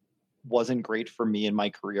wasn't great for me in my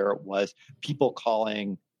career was people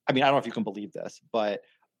calling, I don't know if you can believe this, but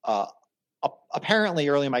apparently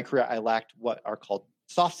early in my career, I lacked what are called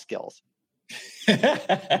soft skills.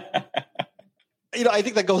 I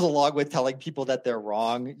think that goes along with telling people that they're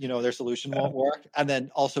wrong, their solution won't work. And then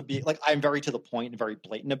also be I'm very to the point and very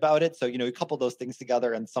blatant about it. So, you couple those things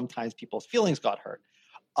together, and sometimes people's feelings got hurt,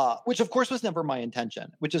 which of course was never my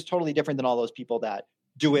intention, which is totally different than all those people that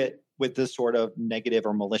do it with this sort of negative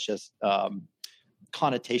or malicious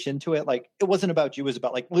connotation to it. It wasn't about you, it was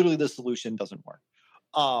about literally the solution doesn't work.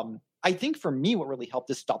 I think for me, what really helped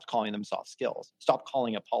is stop calling them soft skills, stop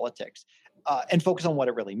calling it politics, and focus on what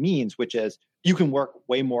it really means, which is you can work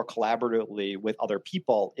way more collaboratively with other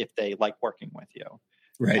people if they like working with you.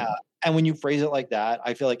 Right. And when you phrase it like that,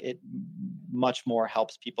 I feel like it much more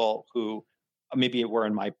helps people who maybe were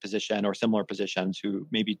in my position or similar positions who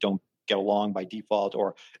maybe don't get along by default,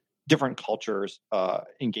 or different cultures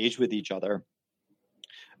engage with each other,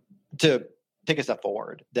 to take a step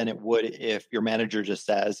forward than it would if your manager just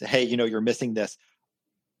says, hey, you're missing this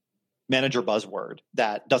manager buzzword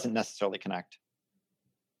that doesn't necessarily connect.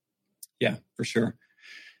 Yeah, for sure.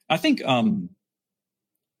 I think,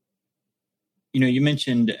 you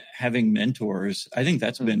mentioned having mentors. I think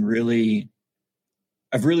that's been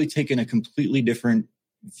I've really taken a completely different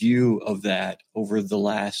view of that over the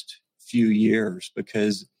last few years,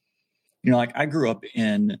 because, I grew up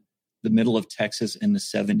in the middle of Texas in the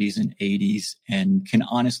 70s and 80s, and can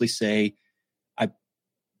honestly say I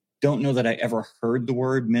don't know that I ever heard the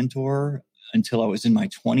word mentor until I was in my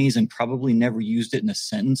 20s, and probably never used it in a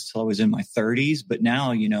sentence till I was in my 30s. But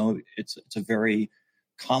now, it's a very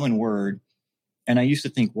common word. And I used to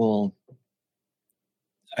think, well,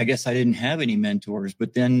 I guess I didn't have any mentors.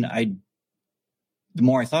 But then the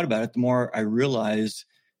more I thought about it, the more I realized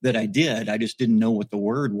that I did. I just didn't know what the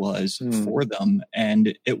word was for them.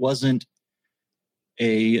 And it wasn't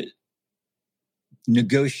a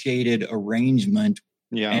negotiated arrangement.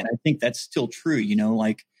 Yeah. And I think that's still true. You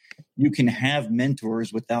can have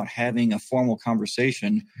mentors without having a formal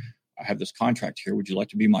conversation. I have this contract here. Would you like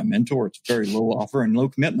to be my mentor? It's very low offer and low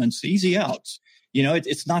commitments, easy outs.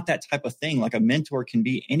 It's not that type of thing. Like, a mentor can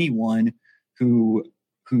be anyone who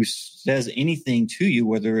who says anything to you,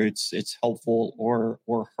 whether it's helpful or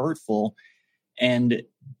hurtful. And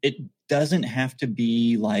it doesn't have to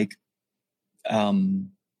be like on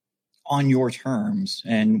your terms.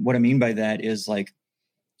 And what I mean by that is like,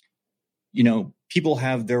 people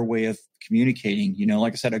have their way of communicating.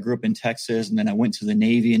 Like I said, I grew up in Texas, and then I went to the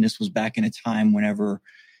Navy, and this was back in a time whenever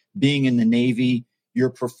being in the Navy, your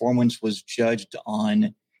performance was judged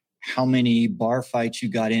on how many bar fights you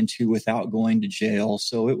got into without going to jail.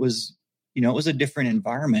 So it was, it was a different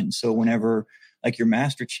environment. So whenever like your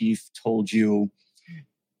master chief told you,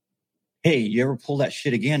 hey, you ever pull that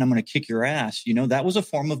shit again, I'm going to kick your ass. That was a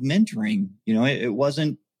form of mentoring. It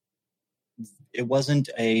wasn't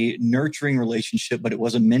a nurturing relationship, but it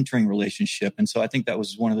was a mentoring relationship. And so I think that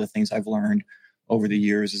was one of the things I've learned over the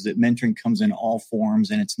years, is that mentoring comes in all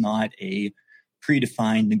forms, and it's not a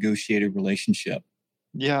predefined negotiated relationship.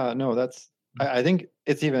 Yeah, no, I think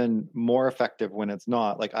it's even more effective when it's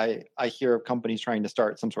not. Like I hear of companies trying to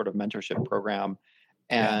start some sort of mentorship program,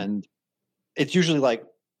 and it's usually like,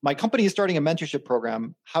 my company is starting a mentorship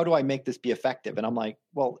program. How do I make this be effective? And I'm like,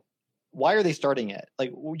 well, why are they starting it?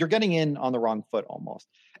 Like, you're getting in on the wrong foot almost.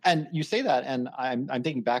 And you say that, and I'm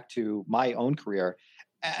thinking back to my own career,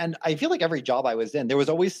 and I feel like every job I was in, there was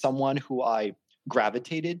always someone who I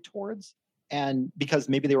gravitated towards, and because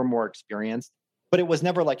maybe they were more experienced, but it was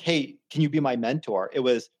never like, hey, can you be my mentor? It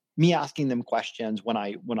was me asking them questions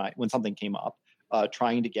when something came up,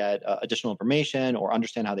 trying to get additional information or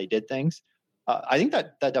understand how they did things. I think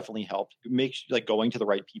that definitely helped. It makes like going to the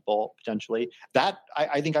right people potentially. That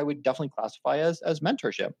I think I would definitely classify as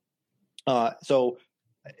mentorship. So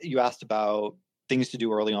you asked about things to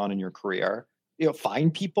do early on in your career.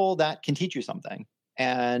 Find people that can teach you something,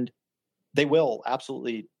 and they will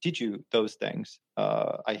absolutely teach you those things.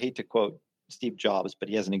 I hate to quote Steve Jobs, but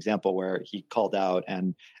he has an example where he called out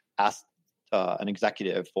and asked an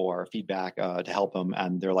executive for feedback to help him,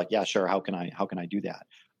 and they're like, "Yeah, sure. How can I do that?"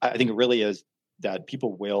 I think it really is that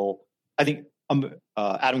people will. I think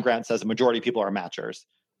Adam Grant says the majority of people are matchers.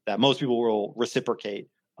 That most people will reciprocate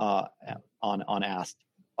on asked.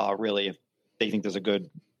 Really, if they think there's a good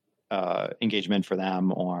engagement for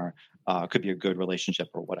them, or could be a good relationship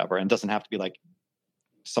or whatever, and it doesn't have to be like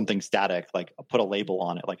something static, like put a label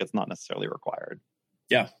on it, like it's not necessarily required.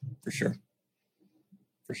 Yeah, for sure.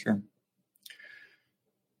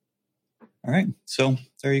 All right, so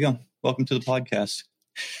there you go. Welcome to the podcast.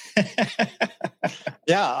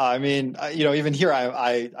 Yeah, I mean, even here,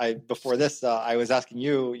 I before this, I was asking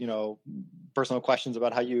you, personal questions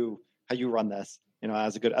about how you run this,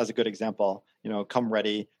 as a good example, come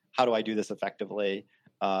ready. How do I do this effectively?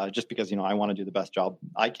 Just because, I want to do the best job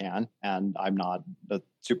I can, and I'm not a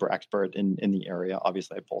super expert in the area.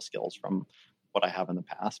 Obviously, I pull skills from what I have in the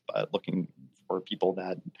past, but looking for people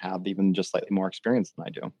that have even just slightly more experience than I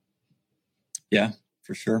do. Yeah,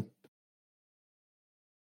 for sure.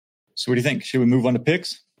 So what do you think? Should we move on to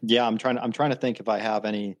picks? Yeah, I'm trying to think if I have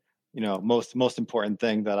any, most important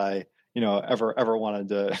thing that I, ever wanted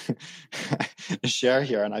to share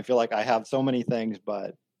here. And I feel like I have so many things,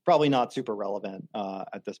 but probably not super relevant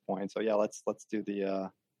at this point. So yeah, let's do the.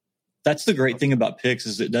 That's the great thing about picks,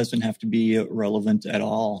 is it doesn't have to be relevant at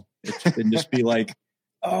all. It can just be like,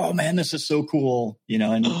 oh man, this is so cool,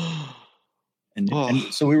 and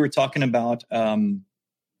so we were talking about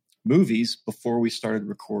movies before we started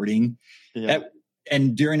recording. Yeah.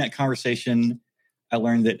 And during that conversation, I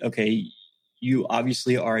learned that, okay, you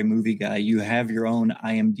obviously are a movie guy. You have your own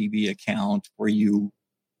IMDb account where you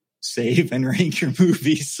save and rank your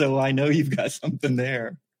movies. So I know you've got something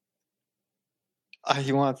there.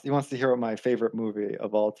 He wants to hear what my favorite movie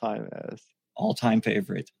of all time is. All-time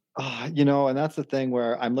favorite. And that's the thing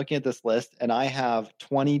where I'm looking at this list, and I have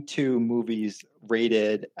 22 movies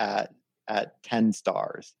rated at 10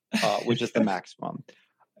 stars, which is the maximum.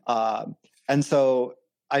 And so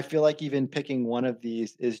I feel like even picking one of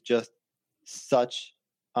these is just such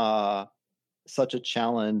a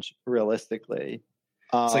challenge realistically.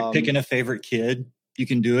 It's like picking a favorite kid. You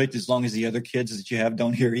can do it as long as the other kids that you have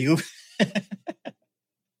don't hear you.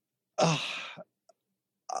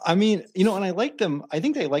 I mean, and I like them. I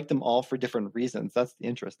think they like them all for different reasons. That's the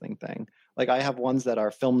interesting thing. Like I have ones that are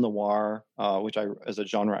film noir, which as a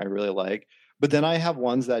genre, I really like. But then I have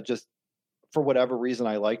ones that just, for whatever reason,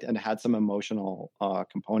 I liked and had some emotional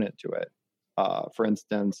component to it. For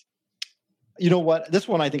instance, you know what? This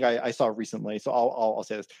one I think I saw recently. So I'll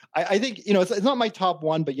say this. I think, it's not my top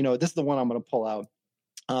one, but this is the one I'm going to pull out.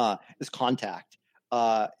 Is Contact.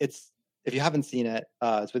 It's, if you haven't seen it,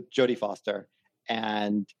 it's with Jodie Foster.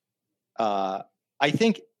 And I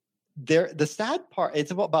think the sad part,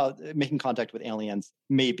 it's about making contact with aliens,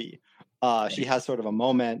 maybe. She has sort of a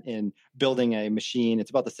moment in building a machine. It's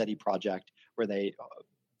about the SETI project where they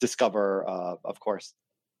discover, of course,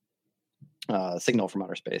 signal from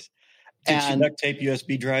outer space. Did she duct tape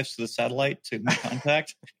USB drives to the satellite to make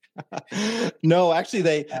contact? No, actually,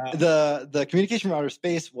 the communication from outer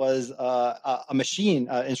space was a machine,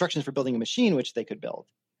 instructions for building a machine which they could build,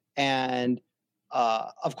 and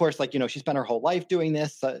of course, she spent her whole life doing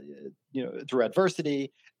this, through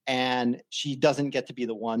adversity, and she doesn't get to be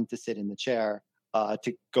the one to sit in the chair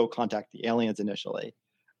to go contact the aliens initially.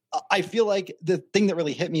 I feel like the thing that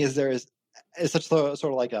really hit me is there is such sort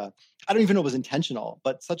of like I don't even know if it was intentional,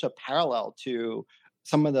 but such a parallel to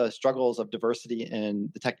some of the struggles of diversity in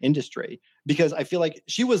the tech industry, because I feel like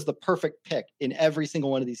she was the perfect pick in every single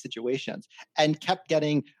one of these situations and kept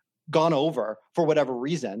getting gone over for whatever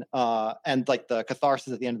reason. And like the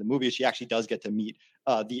catharsis at the end of the movie, she actually does get to meet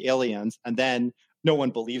the aliens, and then no one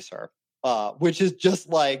believes her, which is just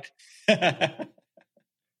like, I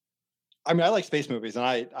mean, I like space movies, and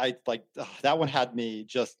I like that one had me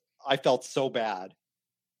just, I felt so bad,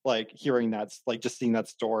 like hearing that, like just seeing that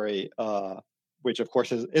story, which of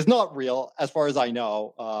course is not real as far as I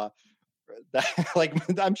know. That,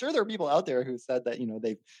 like, I'm sure there are people out there who said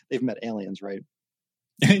that, they've met aliens, right?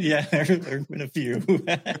 Yeah, there've been a few,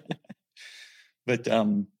 but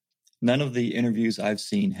none of the interviews I've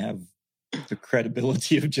seen have the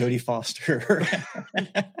credibility of Jodie Foster.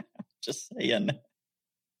 Just saying.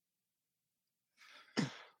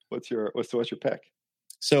 What's your pick?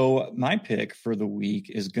 So my pick for the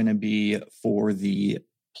week is going to be for the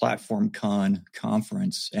Platform Con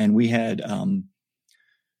conference, and we had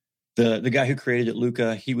the guy who created it,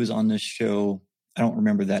 Luca. He was on this show. I don't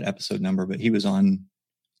remember that episode number, but he was on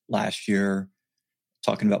last year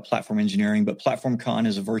talking about platform engineering. But Platform Con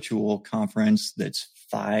is a virtual conference that's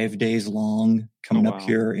 5 days long, coming up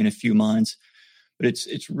here in a few months. But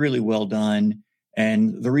it's really well done.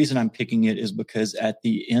 And the reason I'm picking it is because at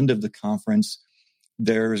the end of the conference,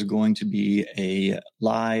 there's going to be a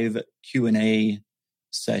live Q&A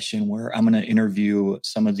session where I'm going to interview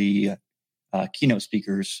some of the keynote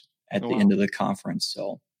speakers at the end of the conference.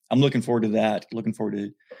 So I'm looking forward to that. Looking forward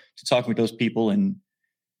to talking with those people and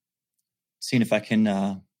seeing if I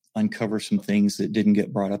can uncover some things that didn't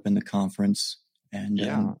get brought up in the conference. And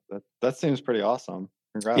that seems pretty awesome.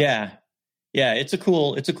 Congrats. Yeah, it's a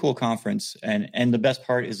cool conference, and the best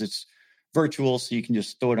part is it's virtual, so you can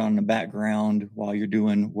just throw it on in the background while you're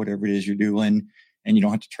doing whatever it is you're doing, and you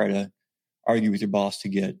don't have to try to argue with your boss to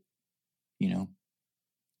get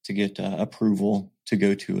approval to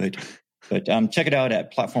go to it. But check it out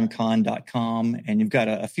at platformcon.com, and you've got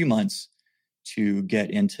a few months to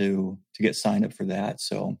get signed up for that.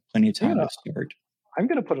 So plenty of time to start. I'm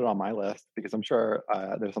going to put it on my list because I'm sure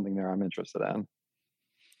there's something there I'm interested in.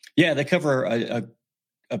 Yeah, they cover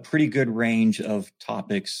a pretty good range of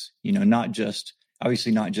topics, not just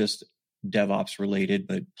DevOps related,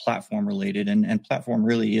 but platform related. And platform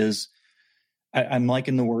really is, I'm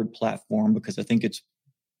liking the word platform because I think it's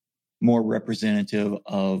more representative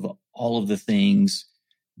of all of the things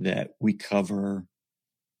that we cover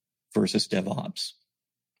versus DevOps.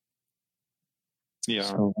 Yeah,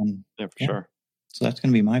 for sure. So that's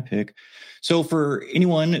going to be my pick. So for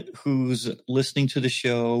anyone who's listening to the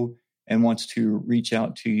show and wants to reach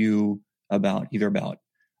out to you about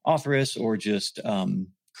Authoress or just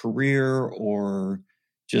career, or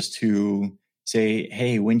just to say,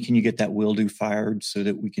 hey, when can you get that will do fired so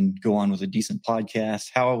that we can go on with a decent podcast?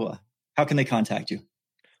 How can they contact you?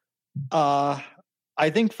 I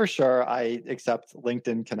think for sure I accept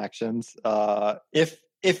LinkedIn connections.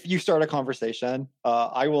 If you start a conversation,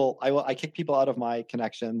 I kick people out of my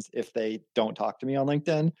connections if they don't talk to me on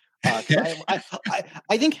LinkedIn.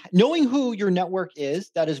 I think knowing who your network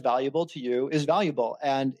is that is valuable to you is valuable,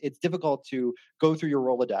 and it's difficult to go through your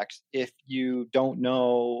Rolodex if you don't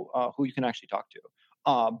know who you can actually talk to.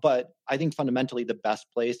 But I think fundamentally the best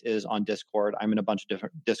place is on Discord. I'm in a bunch of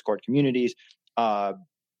different Discord communities. I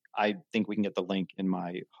think we can get the link in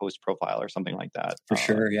my host profile or something like that. For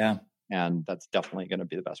sure, yeah. And that's definitely going to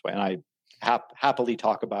be the best way. And I happily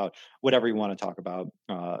talk about whatever you want to talk about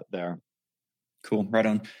there. Cool. Right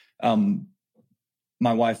on.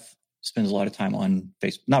 My wife spends a lot of time on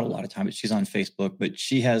Facebook. Not a lot of time, but she's on Facebook. But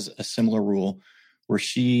she has a similar rule where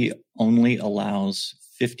she only allows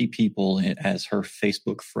 50 people as her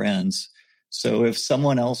Facebook friends. So if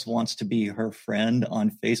someone else wants to be her friend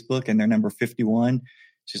on Facebook and they're number 51,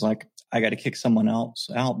 she's like, I got to kick someone else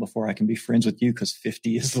out before I can be friends with you because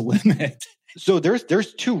 50 is the limit. So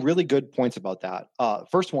there's two really good points about that.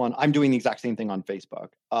 First one, I'm doing the exact same thing on Facebook.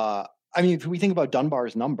 I mean, if we think about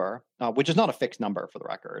Dunbar's number, which is not a fixed number for the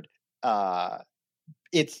record,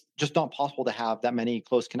 it's just not possible to have that many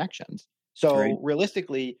close connections. So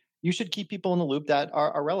realistically, you should keep people in the loop that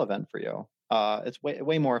are relevant for you. It's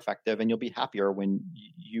way more effective, and you'll be happier when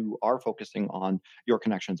you are focusing on your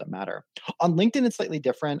connections that matter. On LinkedIn, it's slightly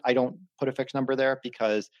different. I don't put a fixed number there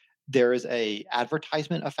because there is a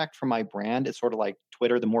advertisement effect for my brand. It's sort of like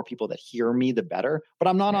Twitter. The more people that hear me, the better. But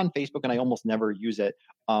I'm not on Facebook, and I almost never use it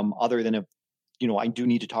other than if, I do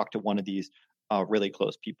need to talk to one of these really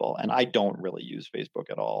close people. And I don't really use Facebook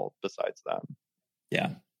at all besides that.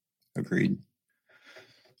 Yeah, agreed.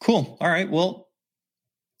 Cool. All right. Well,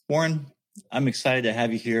 Warren, I'm excited to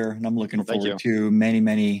have you here, and I'm looking forward to many,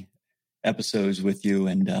 many episodes with you.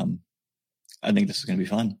 And I think this is going to be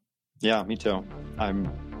fun. Yeah, me too.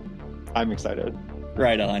 I'm excited.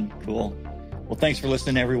 Right on. Cool. Well, thanks for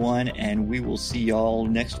listening, everyone. And we will see y'all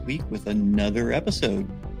next week with another episode.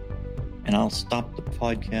 And I'll stop the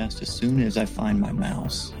podcast as soon as I find my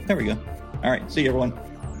mouse. There we go. All right. See you, everyone.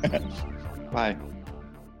 Bye.